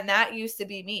 And that used to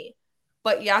be me.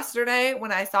 But yesterday,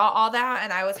 when I saw all that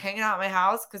and I was hanging out at my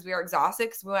house because we were exhausted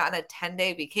because we went on a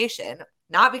 10-day vacation,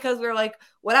 not because we were like,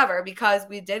 whatever, because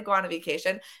we did go on a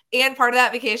vacation. And part of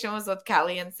that vacation was with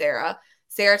Kelly and Sarah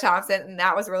Thompson, and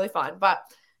that was really fun. But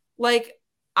like,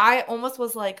 I almost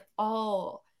was like,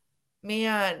 oh,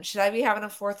 man, should I be having a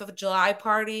 4th of July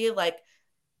party? Like,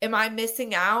 am I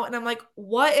missing out? And I'm like,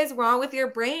 what is wrong with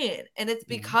your brain? And it's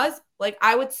because, like,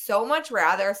 I would so much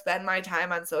rather spend my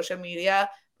time on social media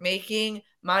making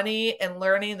money and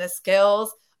learning the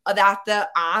skills that the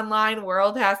online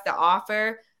world has to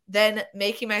offer than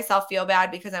making myself feel bad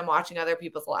because I'm watching other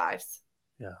people's lives.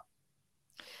 Yeah.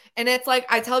 And it's like,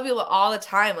 I tell people all the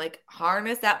time, like,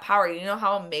 harness that power. You know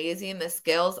how amazing the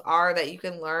skills are that you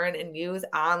can learn and use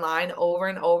online over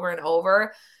and over and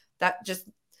over, that just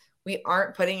we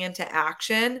aren't putting into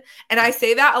action. And I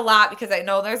say that a lot because I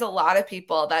know there's a lot of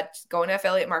people that go into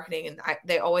affiliate marketing and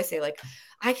they always say, like,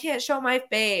 I can't show my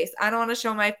face. I don't want to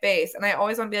show my face. And I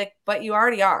always want to be like, but you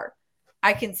already are.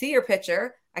 I can see your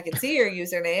picture. I can see your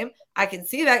username. I can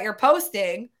see that you're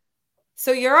posting.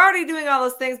 So you're already doing all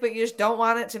those things, but you just don't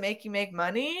want it to make you make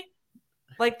money.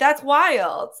 Like, that's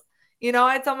wild.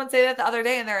 I had someone say that the other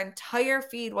day and their entire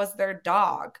feed was their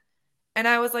dog. And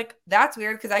I was like, that's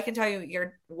weird, because I can tell you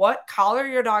what collar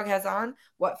your dog has on,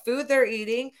 what food they're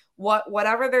eating,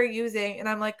 whatever they're using. And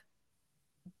I'm like,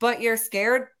 but you're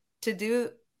scared to do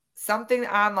something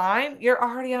online? You're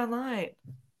already online.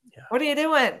 Yeah. What are you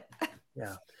doing?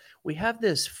 Yeah. We have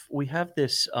this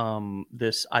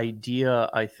idea,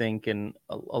 I think, and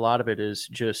a lot of it is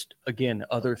just, again,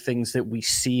 other things that we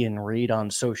see and read on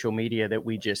social media that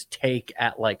we just take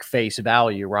at like face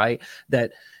value, right?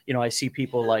 That, I see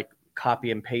people like copy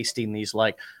and pasting these,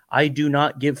 like, I do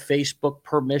not give Facebook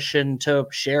permission to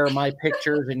share my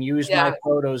pictures and use my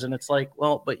photos. And it's like,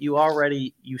 well, but you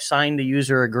signed a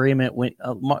user agreement when,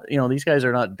 these guys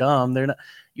are not dumb. They're not.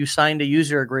 You signed a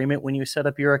user agreement when you set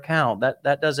up your account.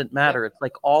 That doesn't matter. It's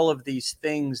like all of these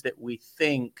things that we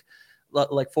think,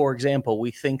 like, for example,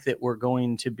 we think that we're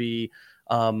going to be,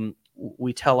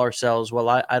 we tell ourselves, well,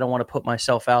 I don't want to put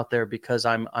myself out there because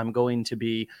I'm going to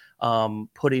be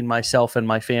putting myself and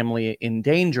my family in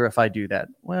danger if I do that.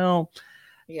 Well,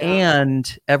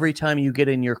 and every time you get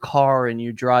in your car and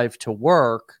you drive to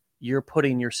work, you're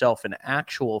putting yourself in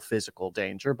actual physical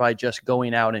danger by just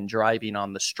going out and driving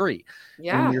on the street.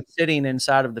 Yeah. When you're sitting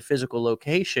inside of the physical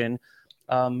location,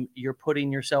 you're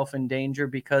putting yourself in danger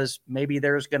because maybe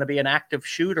there's going to be an active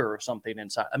shooter or something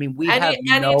inside. I mean,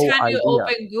 anytime you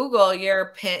open Google,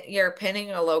 you're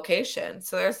pinning a location.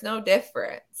 So there's no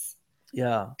difference.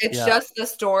 Yeah. It's just the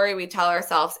story we tell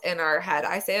ourselves in our head.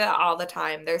 I say that all the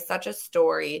time. There's such a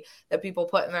story that people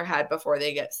put in their head before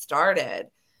they get started.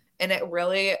 And it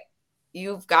really,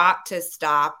 you've got to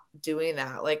stop doing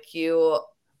that. Like, you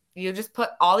just put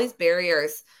all these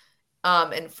barriers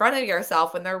in front of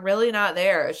yourself when they're really not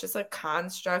there. It's just a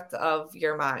construct of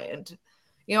your mind.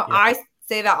 I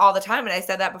say that all the time. And I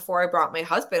said that before I brought my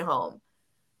husband home.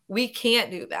 We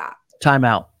can't do that. Time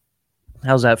out.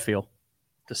 How's that feel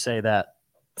to say that?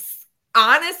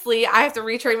 Honestly, I have to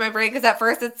retrain my brain because at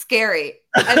first it's scary.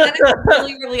 And then it's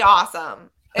really, really awesome.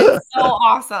 It's so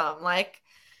awesome. Like,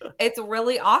 it's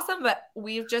really awesome. But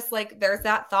we've just, like, there's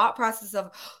that thought process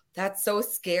of, that's so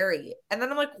scary. And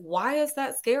then I'm like, why is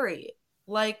that scary?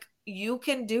 Like, you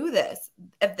can do this.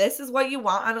 If this is what you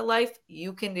want out of life,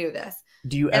 you can do this.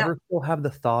 Do you And ever still have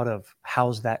the thought of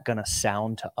how's that going to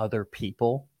sound to other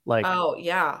people? Like, oh,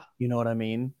 yeah. you know what I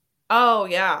mean? Oh,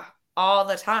 yeah. All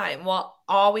the time. Well,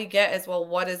 all we get is, well,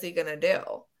 what is he going to do?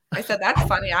 I said, that's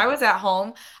funny. I was at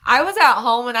home.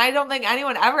 And I don't think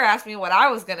anyone ever asked me what I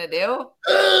was going to do.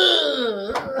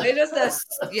 They just,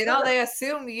 they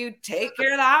assume you take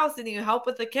care of the house and you help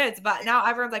with the kids. But now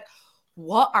everyone's like,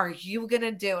 what are you going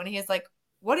to do? And he's like,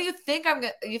 what do you think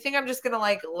you think I'm just going to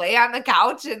like lay on the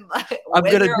couch and like, I'm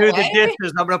going to do the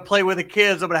dishes. I'm going to play with the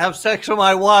kids. I'm going to have sex with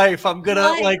my wife. I'm going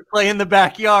to like play in the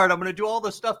backyard. I'm going to do all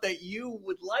the stuff that you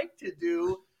would like to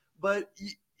do, but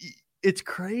it's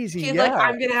crazy. He's like,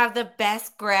 I'm going to have the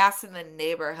best grass in the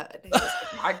neighborhood.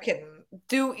 I can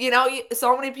do,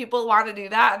 so many people want to do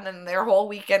that. And then their whole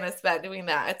weekend is spent doing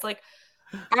that. It's like,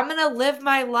 I'm going to live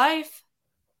my life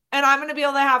and I'm going to be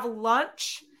able to have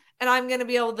lunch and I'm going to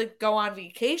be able to go on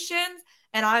vacations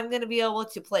and I'm going to be able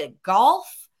to play golf.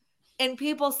 And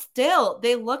people still,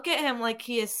 they look at him like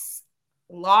he has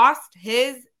lost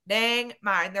his dang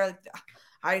mind. They're like,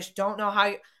 I just don't know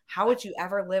how would you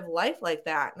ever live life like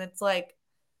that? And it's like,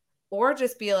 or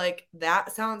just be like,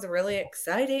 that sounds really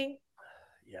exciting.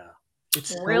 Yeah.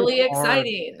 It's really so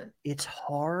exciting. It's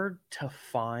hard to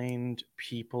find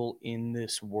people in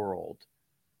this world.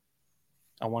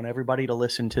 I want everybody to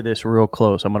listen to this real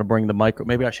close. I'm going to bring the micro.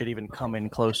 Maybe I should even come in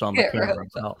close on the camera.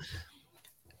 No.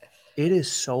 It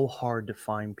is so hard to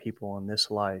find people in this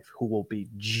life who will be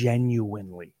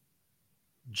genuinely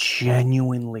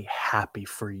happy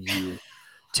for you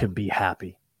to be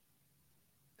happy.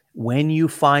 When you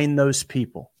find those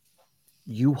people,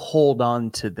 you hold on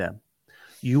to them.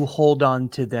 You hold on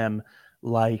to them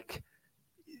like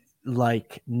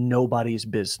nobody's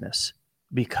business,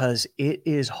 because it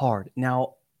is hard.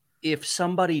 Now, if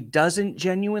somebody doesn't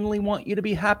genuinely want you to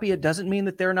be happy, it doesn't mean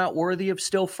that they're not worthy of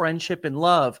still friendship and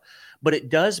love, but it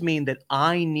does mean that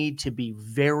I need to be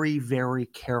very, very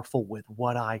careful with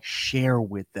what I share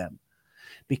with them,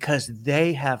 because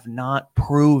they have not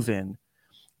proven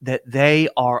that they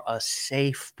are a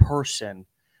safe person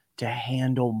to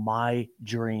handle my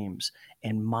dreams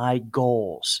and my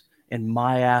goals and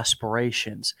my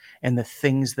aspirations and the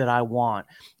things that I want.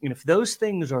 And if those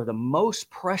things are the most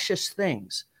precious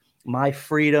things, my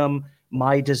freedom,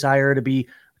 my desire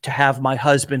to have my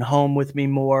husband home with me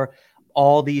more,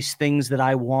 all these things that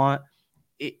I want,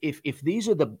 if these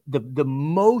are the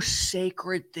most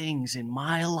sacred things in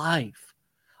my life,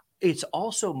 it's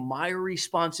also my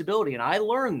responsibility. And I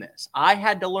learned this. I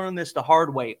had to learn this the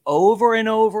hard way over and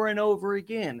over and over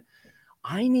again.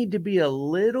 I need to be a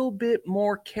little bit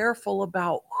more careful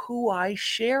about who I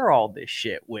share all this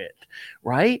shit with,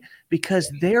 right?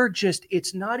 Because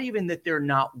it's not even that they're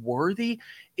not worthy,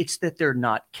 it's that they're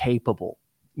not capable.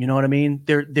 You know what I mean?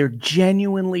 They're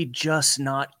genuinely just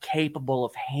not capable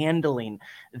of handling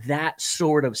that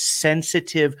sort of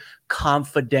sensitive,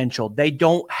 confidential. They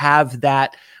don't have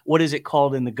that, what is it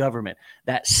called in the government?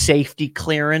 That safety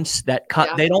clearance, they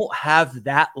don't have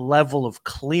that level of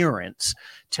clearance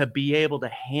to be able to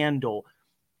handle.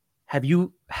 Have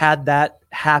you had that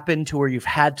happen to where you've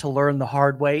had to learn the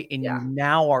hard way and you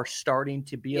now are starting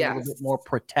to be a little bit more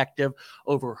protective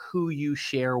over who you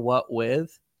share what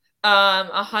with?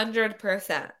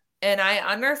 100%. And I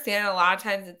understand a lot of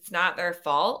times it's not their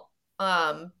fault.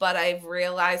 But I've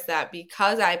realized that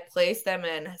because I place them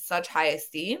in such high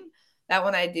esteem, that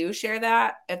when I do share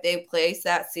that, if they place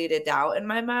that seed of doubt in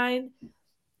my mind,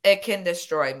 it can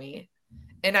destroy me.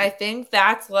 And I think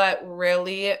that's what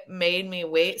really made me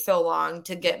wait so long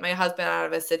to get my husband out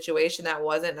of a situation that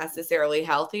wasn't necessarily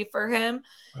healthy for him,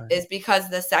 is because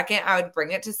the second I would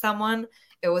bring it to someone,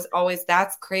 it was always,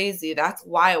 that's crazy. That's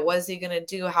why. What is he going to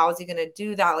do? How is he going to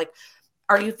do that? Like,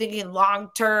 are you thinking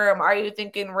long-term? Are you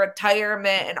thinking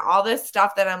retirement and all this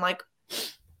stuff that I'm like,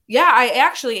 yeah, I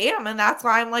actually am. And that's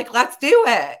why I'm like, let's do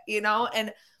it,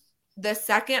 And the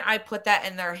second I put that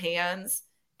in their hands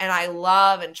and I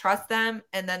love and trust them,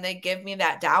 and then they give me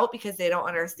that doubt because they don't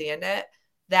understand it,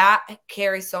 that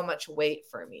carries so much weight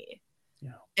for me.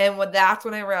 Yeah. And that's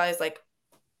when I realized, like,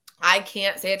 I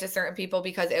can't say it to certain people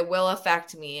because it will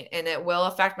affect me and it will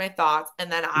affect my thoughts.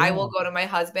 And then I will go to my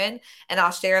husband and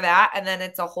I'll share that. And then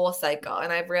it's a whole cycle.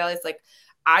 And I've realized, like,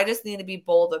 I just need to be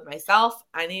bold with myself.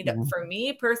 I need for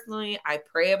me personally, I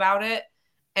pray about it.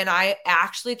 And I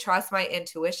actually trust my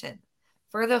intuition.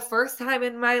 For the first time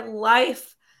in my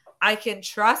life, I can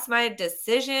trust my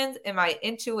decisions and my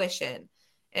intuition.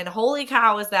 And holy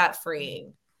cow, is that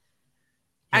freeing.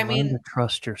 I learn mean, to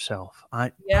trust yourself.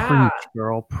 yeah. Preach,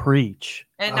 girl, preach.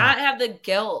 And not have the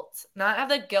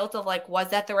guilt of like, was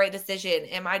that the right decision?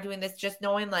 Am I doing this? Just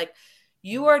knowing like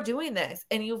you are doing this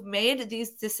and you've made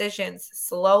these decisions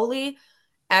slowly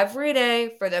every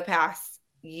day for the past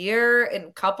year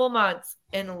and couple months,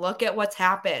 and look at what's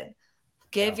happened.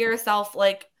 Give yourself,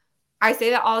 like, I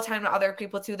say that all the time to other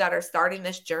people too that are starting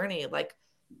this journey. Like,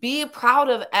 be proud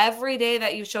of every day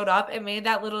that you showed up and made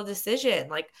that little decision.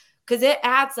 Like, because it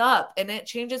adds up and it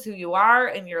changes who you are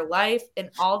in your life in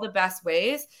all the best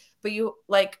ways. But you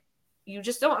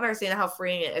just don't understand how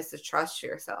freeing it is to trust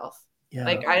yourself. Yeah.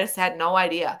 Like, I just had no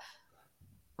idea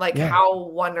how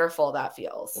wonderful that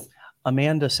feels.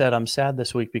 Amanda said, I'm sad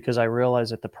this week because I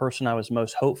realized that the person I was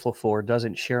most hopeful for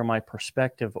doesn't share my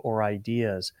perspective or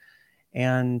ideas.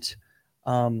 And,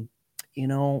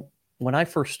 when I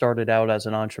first started out as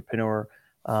an entrepreneur,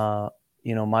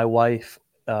 my wife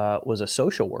was a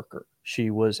social worker.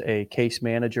 She was a case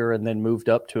manager and then moved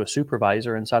up to a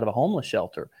supervisor inside of a homeless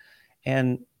shelter.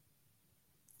 And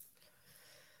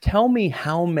tell me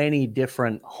how many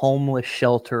different homeless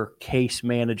shelter case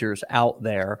managers out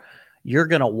there you're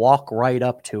going to walk right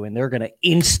up to and they're going to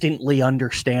instantly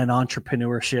understand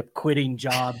entrepreneurship, quitting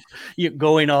jobs,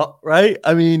 going up, right?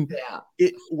 I mean,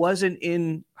 It wasn't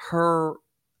in her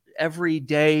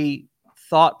everyday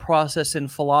thought process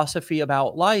and philosophy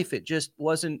about life. It just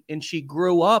wasn't. And she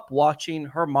grew up watching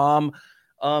her mom,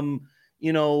 go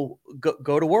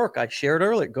to work. I shared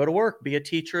earlier, go to work, be a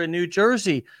teacher in New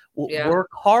Jersey, work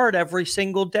hard every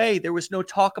single day. There was no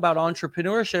talk about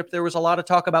entrepreneurship. There was a lot of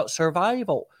talk about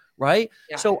survival. Right.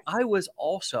 Yeah. So I was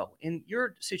also, in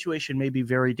your situation may be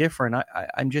very different.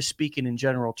 I'm just speaking in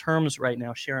general terms right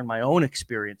now, sharing my own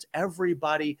experience.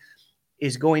 Everybody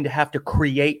is going to have to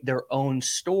create their own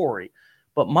story.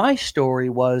 But my story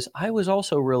was, I was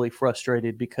also really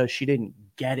frustrated because she didn't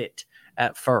get it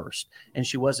at first and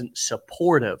she wasn't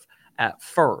supportive at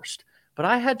first. But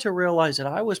I had to realize that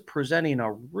I was presenting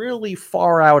a really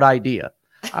far out idea.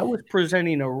 I was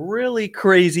presenting a really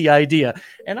crazy idea,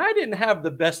 and I didn't have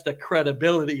the best of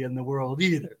credibility in the world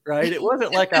either, right? It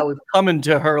wasn't like I was coming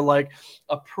to her like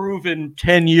a proven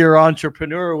 10-year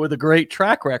entrepreneur with a great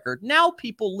track record. Now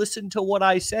people listen to what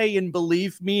I say and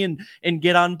believe me and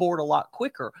get on board a lot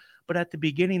quicker. But at the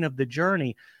beginning of the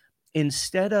journey,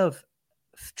 instead of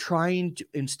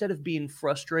being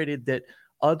frustrated that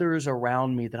others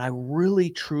around me that I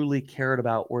really truly cared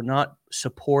about were not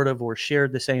supportive or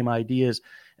shared the same ideas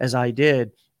as I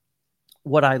did,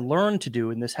 what I learned to do,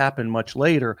 and this happened much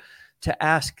later, to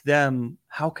ask them,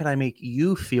 how can I make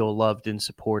you feel loved and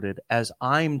supported as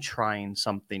I'm trying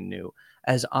something new,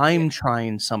 as I'm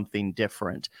trying something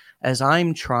different, as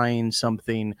I'm trying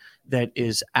something that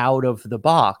is out of the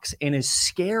box and is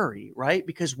scary, right?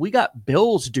 Because we got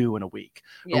bills due in a week,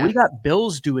 or we got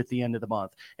bills due at the end of the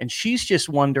month. And she's just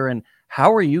wondering,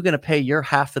 how are you going to pay your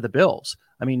half of the bills?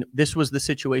 I mean, this was the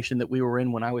situation that we were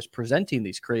in when I was presenting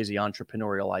these crazy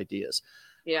entrepreneurial ideas.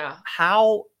 Yeah.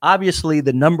 How, obviously,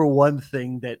 the number one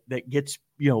thing that gets,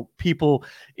 people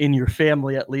in your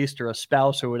family, at least, or a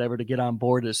spouse or whatever, to get on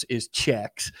board is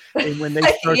checks. And when they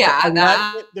start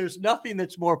there's nothing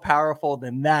that's more powerful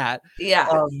than that.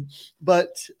 Yeah.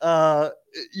 But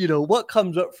what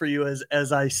comes up for you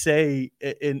as I say,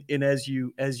 and as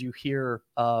you hear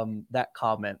that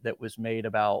comment that was made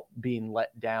about being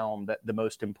let down, that the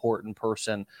most important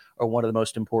person or one of the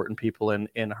most important people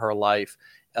in her life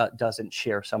doesn't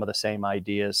share some of the same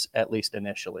ideas, at least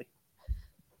initially?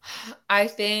 I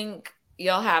think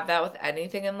you'll have that with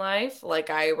anything in life. Like,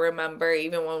 I remember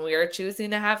even when we were choosing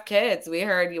to have kids, we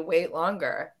heard you wait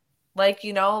longer. And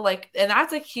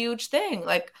that's a huge thing.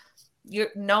 Like,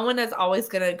 no one is always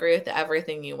going to agree with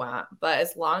everything you want, but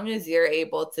as long as you're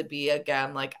able to be,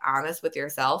 again, like, honest with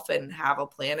yourself and have a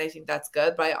plan, I think that's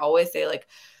good. But I always say, like,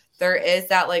 there is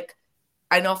that, like,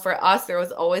 I know for us, there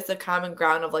was always the common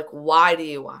ground of like, why do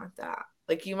you want that?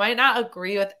 Like, you might not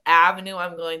agree with avenue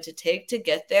I'm going to take to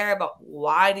get there, but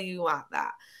why do you want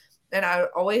that? And I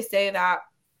always say that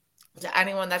to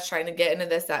anyone that's trying to get into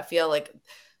this, that feel like,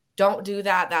 don't do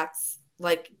that. That's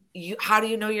like, how do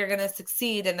you know you're going to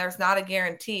succeed? And there's not a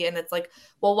guarantee. And it's like,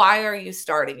 well, why are you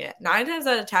starting it? 9 times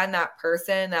out of 10, that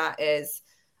person that is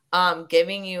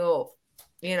giving you,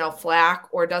 flack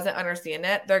or doesn't understand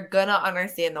it, they're going to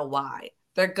understand the why.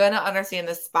 They're going to understand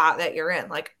the spot that you're in.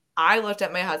 Like, I looked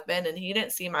at my husband and he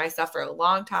didn't see my stuff for a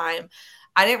long time.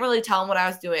 I didn't really tell him what I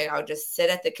was doing. I would just sit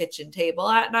at the kitchen table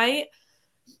at night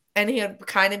and he would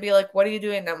kind of be like, what are you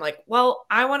doing? And I'm like, well,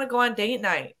 I want to go on date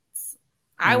nights.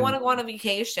 I want to go on a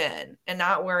vacation and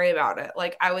not worry about it.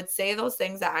 Like, I would say those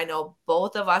things that I know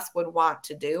both of us would want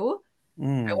to do.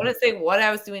 I wouldn't say what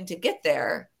I was doing to get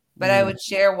there, but I would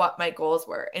share what my goals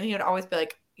were. And he would always be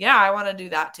like, yeah, I want to do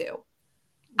that too.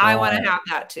 I want to have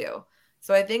that too.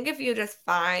 So I think if you just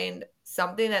find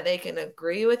something that they can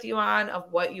agree with you on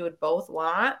of what you would both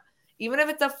want, even if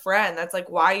it's a friend that's like,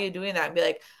 why are you doing that? And be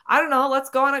like, I don't know, let's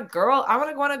go on I want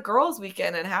to go on a girls'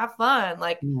 weekend and have fun.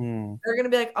 Like, they're going to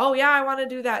be like, oh, yeah, I want to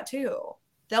do that too.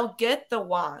 They'll get the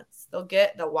wants, they'll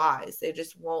get the whys. They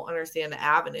just won't understand the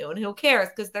avenue. And who cares?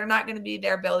 Because they're not going to be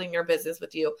there building your business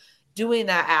with you, doing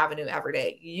that avenue every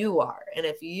day. You are. And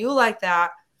if you like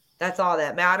that, that's all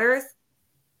that matters.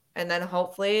 And then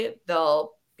hopefully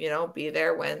they'll, be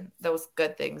there when those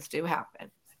good things do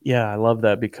happen. Yeah, I love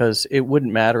that, because it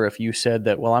wouldn't matter if you said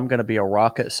that, well, I'm going to be a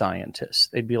rocket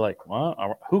scientist. They'd be like,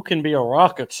 well, who can be a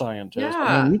rocket scientist? Yeah.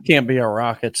 I mean, you can't be a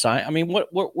rocket scientist. I mean,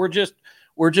 what we're just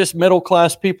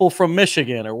middle-class people from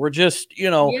Michigan, or we're just,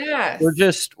 yes. we're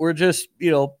just,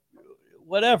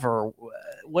 whatever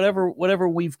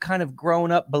we've kind of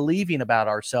grown up believing about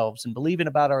ourselves and believing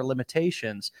about our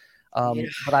limitations.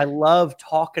 But I love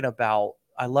talking about,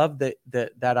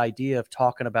 that idea of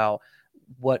talking about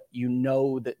what,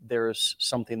 that there's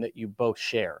something that you both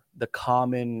share, the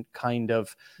common kind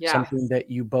of something that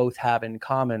you both have in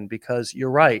common, because you're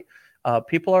right.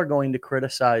 People are going to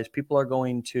criticize, people are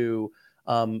going to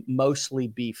mostly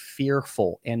be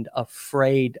fearful and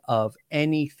afraid of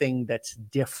anything that's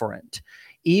different,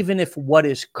 even if what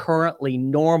is currently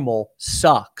normal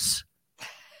sucks.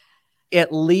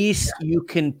 At least you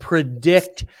can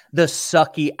predict the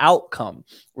sucky outcome,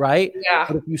 right? Yeah.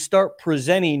 But if you start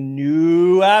presenting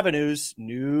new avenues,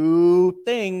 new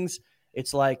things,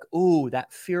 it's like, ooh,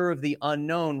 that fear of the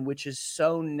unknown, which is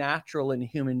so natural in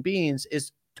human beings,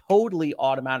 is totally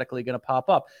automatically going to pop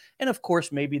up. And of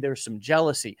course, maybe there's some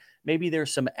jealousy, maybe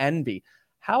there's some envy.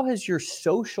 How has your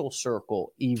social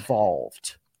circle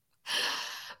evolved?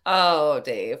 Oh,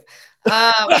 Dave.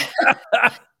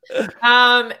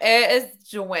 It is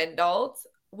dwindled.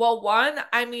 Well, one,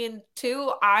 I mean,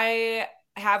 two, I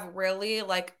have really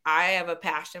I have a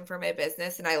passion for my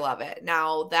business and I love it.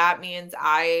 Now that means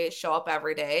I show up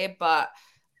every day, but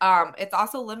it's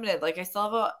also limited. I still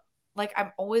have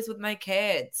I'm always with my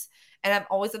kids and I'm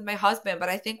always with my husband. But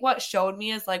I think what showed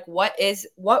me is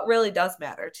what really does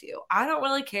matter to you. I don't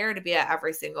really care to be at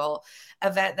every single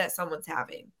event that someone's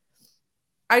having.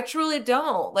 I truly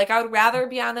don't. I would rather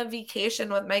be on a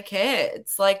vacation with my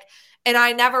kids. And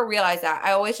I never realized that.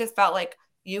 I always just felt like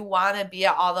you want to be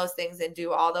at all those things and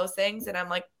do all those things. And I'm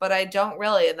like, but I don't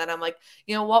really. And then I'm like,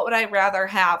 what would I rather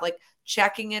have?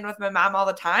 Checking in with my mom all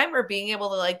the time, or being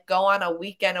able to go on a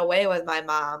weekend away with my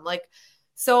mom?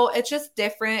 So it's just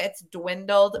different. It's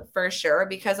dwindled for sure,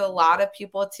 because a lot of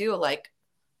people too,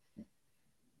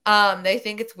 they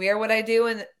think it's weird what I do,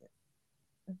 and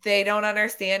they don't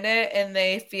understand it, and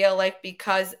they feel like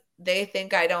because they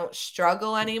think I don't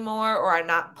struggle anymore, or I'm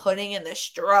not putting in the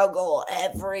struggle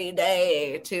every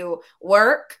day to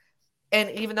work, and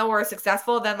even though we're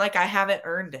successful, then I haven't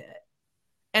earned it.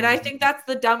 And I think that's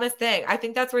the dumbest thing. I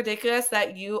think that's ridiculous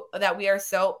that we are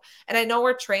so, and I know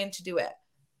we're trained to do it,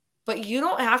 but you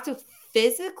don't have to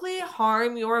physically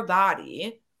harm your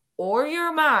body or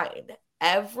your mind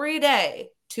every day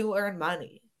to earn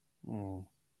money.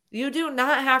 You do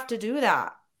not have to do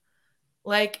that.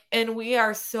 And we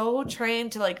are so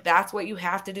trained to that's what you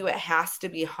have to do. It has to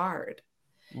be hard.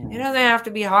 It doesn't have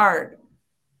to be hard.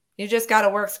 You just got to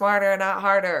work smarter, not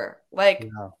harder.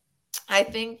 I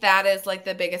think that is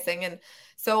the biggest thing. And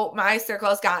so my circle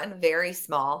has gotten very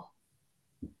small,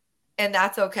 and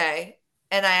that's okay.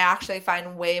 And I actually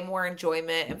find way more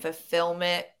enjoyment and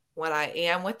fulfillment when I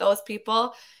am with those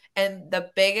people. And the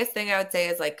biggest thing I would say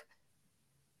is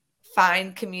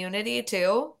find community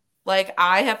too.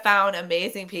 I have found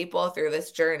amazing people through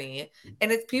this journey,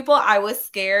 and it's people I was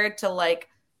scared to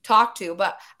talk to.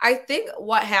 But I think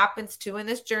what happens too in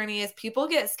this journey is people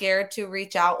get scared to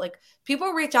reach out.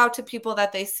 People reach out to people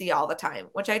that they see all the time,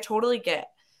 which I totally get.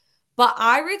 But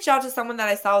I reached out to someone that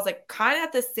I saw was kind of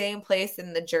at the same place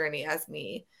in the journey as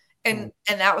me. And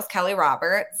that was Kelly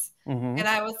Roberts. And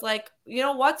I was like,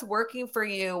 what's working for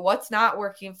you? What's not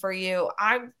working for you?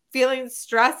 I'm feeling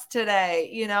stressed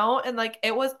today, and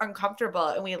it was uncomfortable,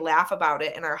 and we laugh about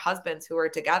it. And our husbands who were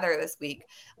together this week,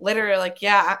 literally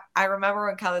yeah, I remember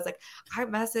when Kelly's like, I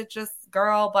messaged this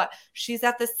girl, but she's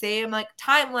at the same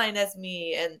timeline as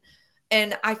me.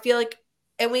 And I feel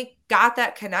and we got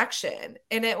that connection,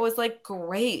 and it was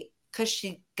great, because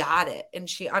she got it and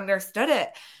she understood it.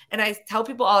 And I tell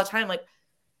people all the time,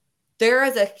 there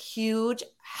is a huge,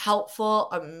 helpful,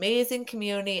 amazing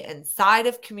community inside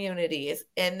of communities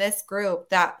in this group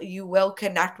that you will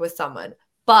connect with someone.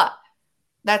 But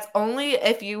That's only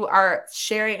if you are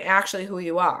sharing actually who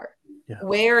you are, Yeah.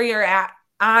 where you're at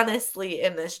honestly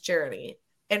in this journey,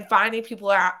 and finding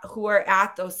people who are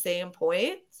at those same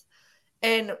points.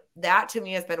 And that to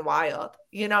me has been wild.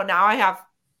 Now I have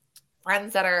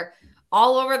friends that are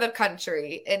all over the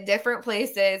country in different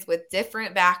places with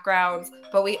different backgrounds,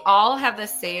 but we all have the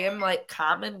same like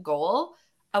common goal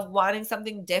of wanting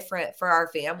something different for our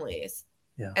families.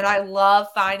 Yeah. And I love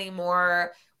finding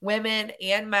more women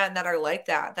and men that are like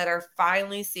that are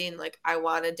finally seeing like, I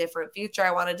want a different future.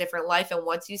 I want a different life. And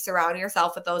once you surround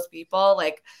yourself with those people,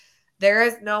 like there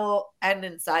is no end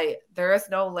in sight. There is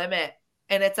no limit.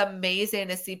 And it's amazing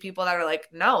to see people that are like,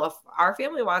 no, if our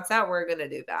family wants that, we're going to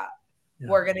do that. Yeah.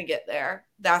 We're going to get there.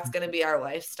 That's going to be our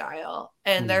lifestyle.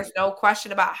 And there's no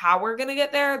question about how we're going to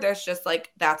get there. There's just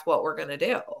like, that's what we're going to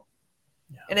do.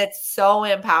 Yeah. And it's so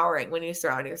empowering when you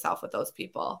surround yourself with those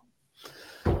people.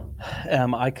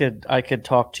 I could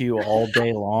talk to you all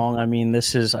day long. I mean,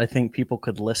 I think people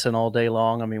could listen all day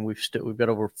long. I mean, we've got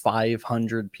over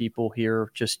 500 people here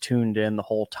just tuned in the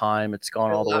whole time. It's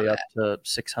gone all the way up to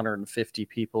 650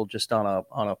 people just on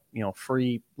a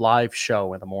free live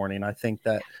show in the morning. I think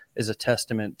that is a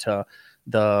testament to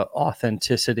the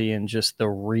authenticity and just the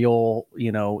real,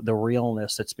 the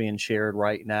realness that's being shared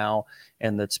right now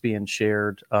and that's being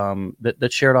shared,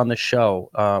 that's shared on the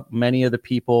show. Many of the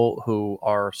people who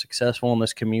are successful in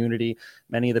this community,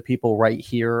 many of the people right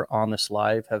here on this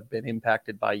live have been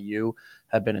impacted by you,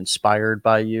 have been inspired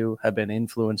by you, have been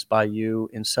influenced by you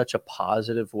in such a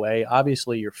positive way.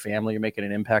 Obviously, your family, you're making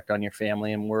an impact on your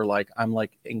family. And I'm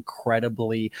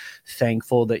incredibly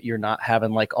thankful that you're not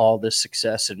having like all this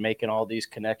success and making all these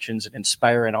connections and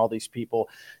inspiring all these people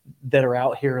that are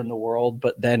out here in the world,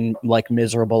 but then like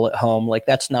miserable at home. Like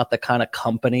that's not the kind of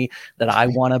company that I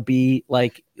want to be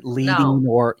like leading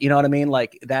or, you know what I mean?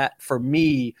 Like that for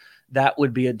me, that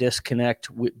would be a disconnect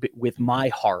with my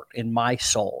heart and my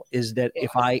soul is that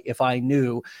if I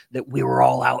knew that we were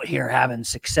all out here having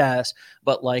success,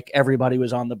 but like everybody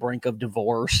was on the brink of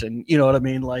divorce and you know what I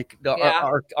mean? Like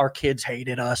our kids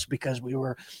hated us because we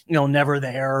were, never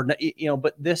there,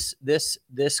 but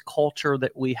this culture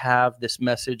that we have, this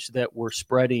message that we're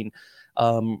spreading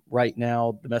right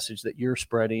now, the message that you're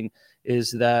spreading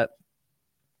is that,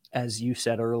 as you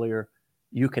said earlier,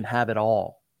 you can have it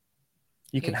all.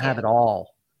 You can have it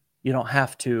all. You don't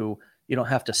have to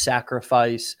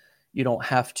sacrifice. You don't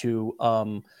have to compromise.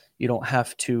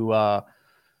 Yeah.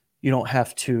 You don't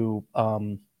have to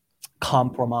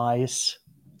compromise.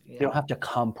 You don't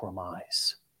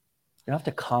have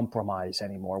to compromise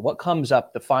anymore. What comes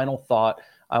up, the final thought,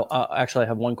 I actually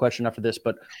have one question after this,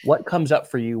 but what comes up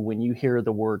for you when you hear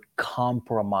the word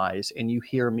compromise and you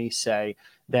hear me say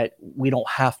that we don't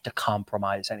have to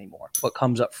compromise anymore? What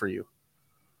comes up for you?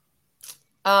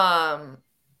 I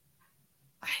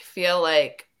feel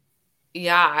like,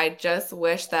 I just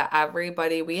wish that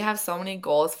we have so many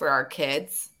goals for our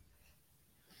kids,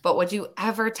 but would you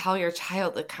ever tell your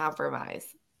child to compromise?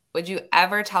 Would you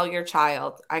ever tell your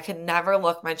child? I could never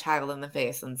look my child in the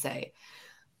face and say,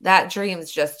 that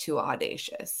dream's just too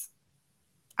audacious.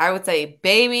 I would say,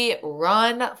 baby,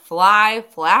 run, fly,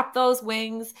 flap those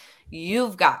wings.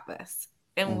 You've got this.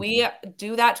 And we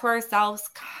do that to ourselves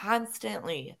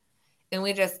constantly. And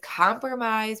we just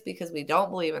compromise because we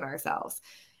don't believe in ourselves.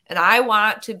 And I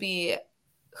want to be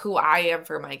who I am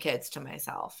for my kids to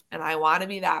myself. And I want to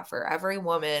be that for every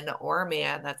woman or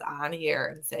man that's on here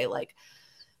and say, like,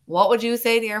 what would you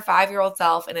say to your 5-year-old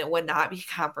self? And it would not be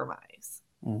compromise.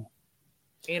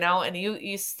 And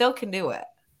you still can do it.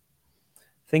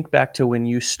 Think back to when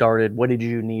you started. What did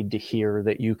you need to hear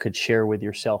that you could share with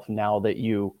yourself now that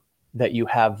you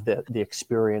have the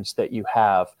experience that you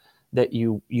have, that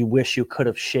you wish you could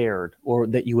have shared or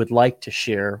that you would like to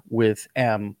share with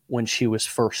Em when she was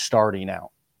first starting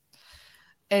out?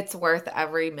 It's worth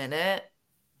every minute.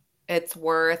 It's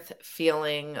worth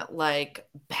feeling like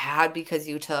bad because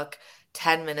you took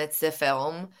 10 minutes to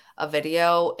film a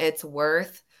video. It's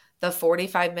worth the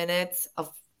 45 minutes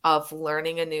of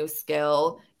learning a new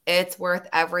skill. It's worth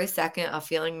every second of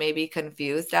feeling maybe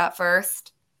confused at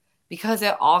first because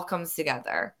it all comes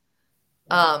together.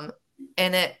 And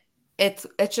it's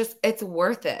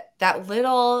worth it. That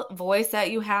little voice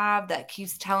that you have that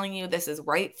keeps telling you this is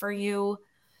right for you,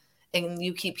 and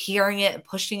you keep hearing it and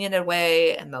pushing it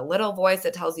away, and the little voice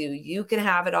that tells you you can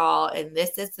have it all and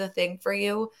this is the thing for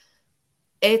you,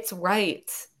 it's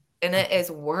right. And it is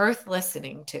worth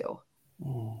listening to.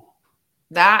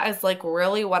 That is like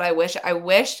really what I wish.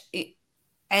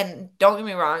 And don't get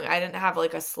me wrong, I didn't have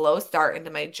like a slow start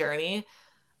into my journey,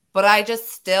 but I just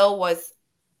still was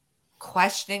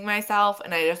questioning myself.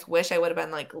 And I just wish I would have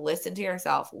been like, listen to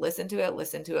yourself, listen to it,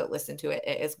 listen to it, listen to it.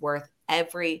 It is worth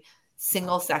every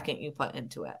single second you put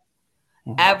into it.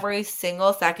 Mm-hmm. Every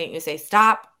single second you say,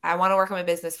 stop, I want to work on my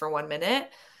business for 1 minute.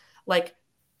 Like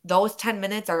those 10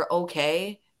 minutes are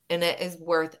okay. And it is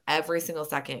worth every single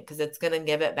second because it's going to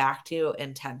give it back to you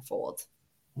in tenfold.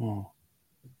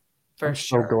 I'm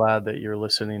so glad that you're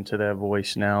listening to that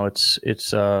voice now. It's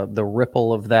the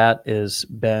ripple of that has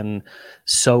been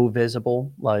so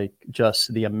visible, like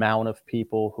just the amount of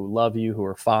people who love you, who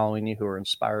are following you, who are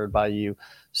inspired by you.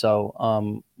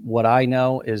 So what I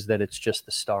know is that it's just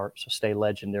the start. So stay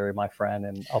legendary, my friend,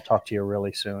 and I'll talk to you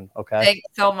really soon. Okay. Thanks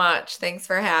so much. Thanks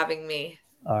for having me.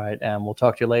 All right. And we'll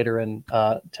talk to you later, and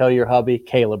tell your hubby,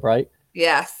 Caleb, right?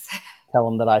 Yes. Tell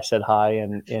him that I said hi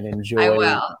and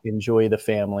enjoy the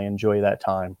family, enjoy that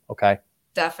time. Okay.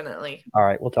 Definitely. All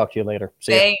right. We'll talk to you later.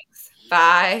 See Thanks. Ya.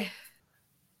 Bye.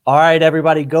 All right,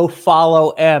 everybody, go follow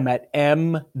M at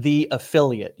M the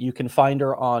Affiliate. You can find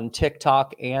her on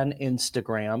TikTok and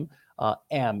Instagram.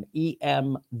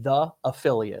 M-E-M the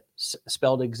Affiliate,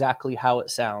 spelled exactly how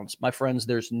it sounds. My friends,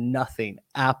 there's nothing,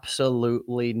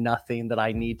 absolutely nothing that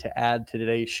I need to add to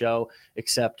today's show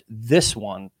except this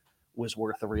one was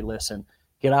worth a re-listen.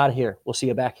 Get out of here. We'll see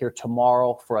you back here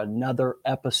tomorrow for another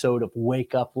episode of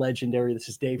Wake Up Legendary. This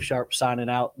is Dave Sharpe signing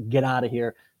out. Get out of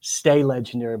here. Stay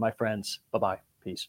legendary, my friends. Bye-bye.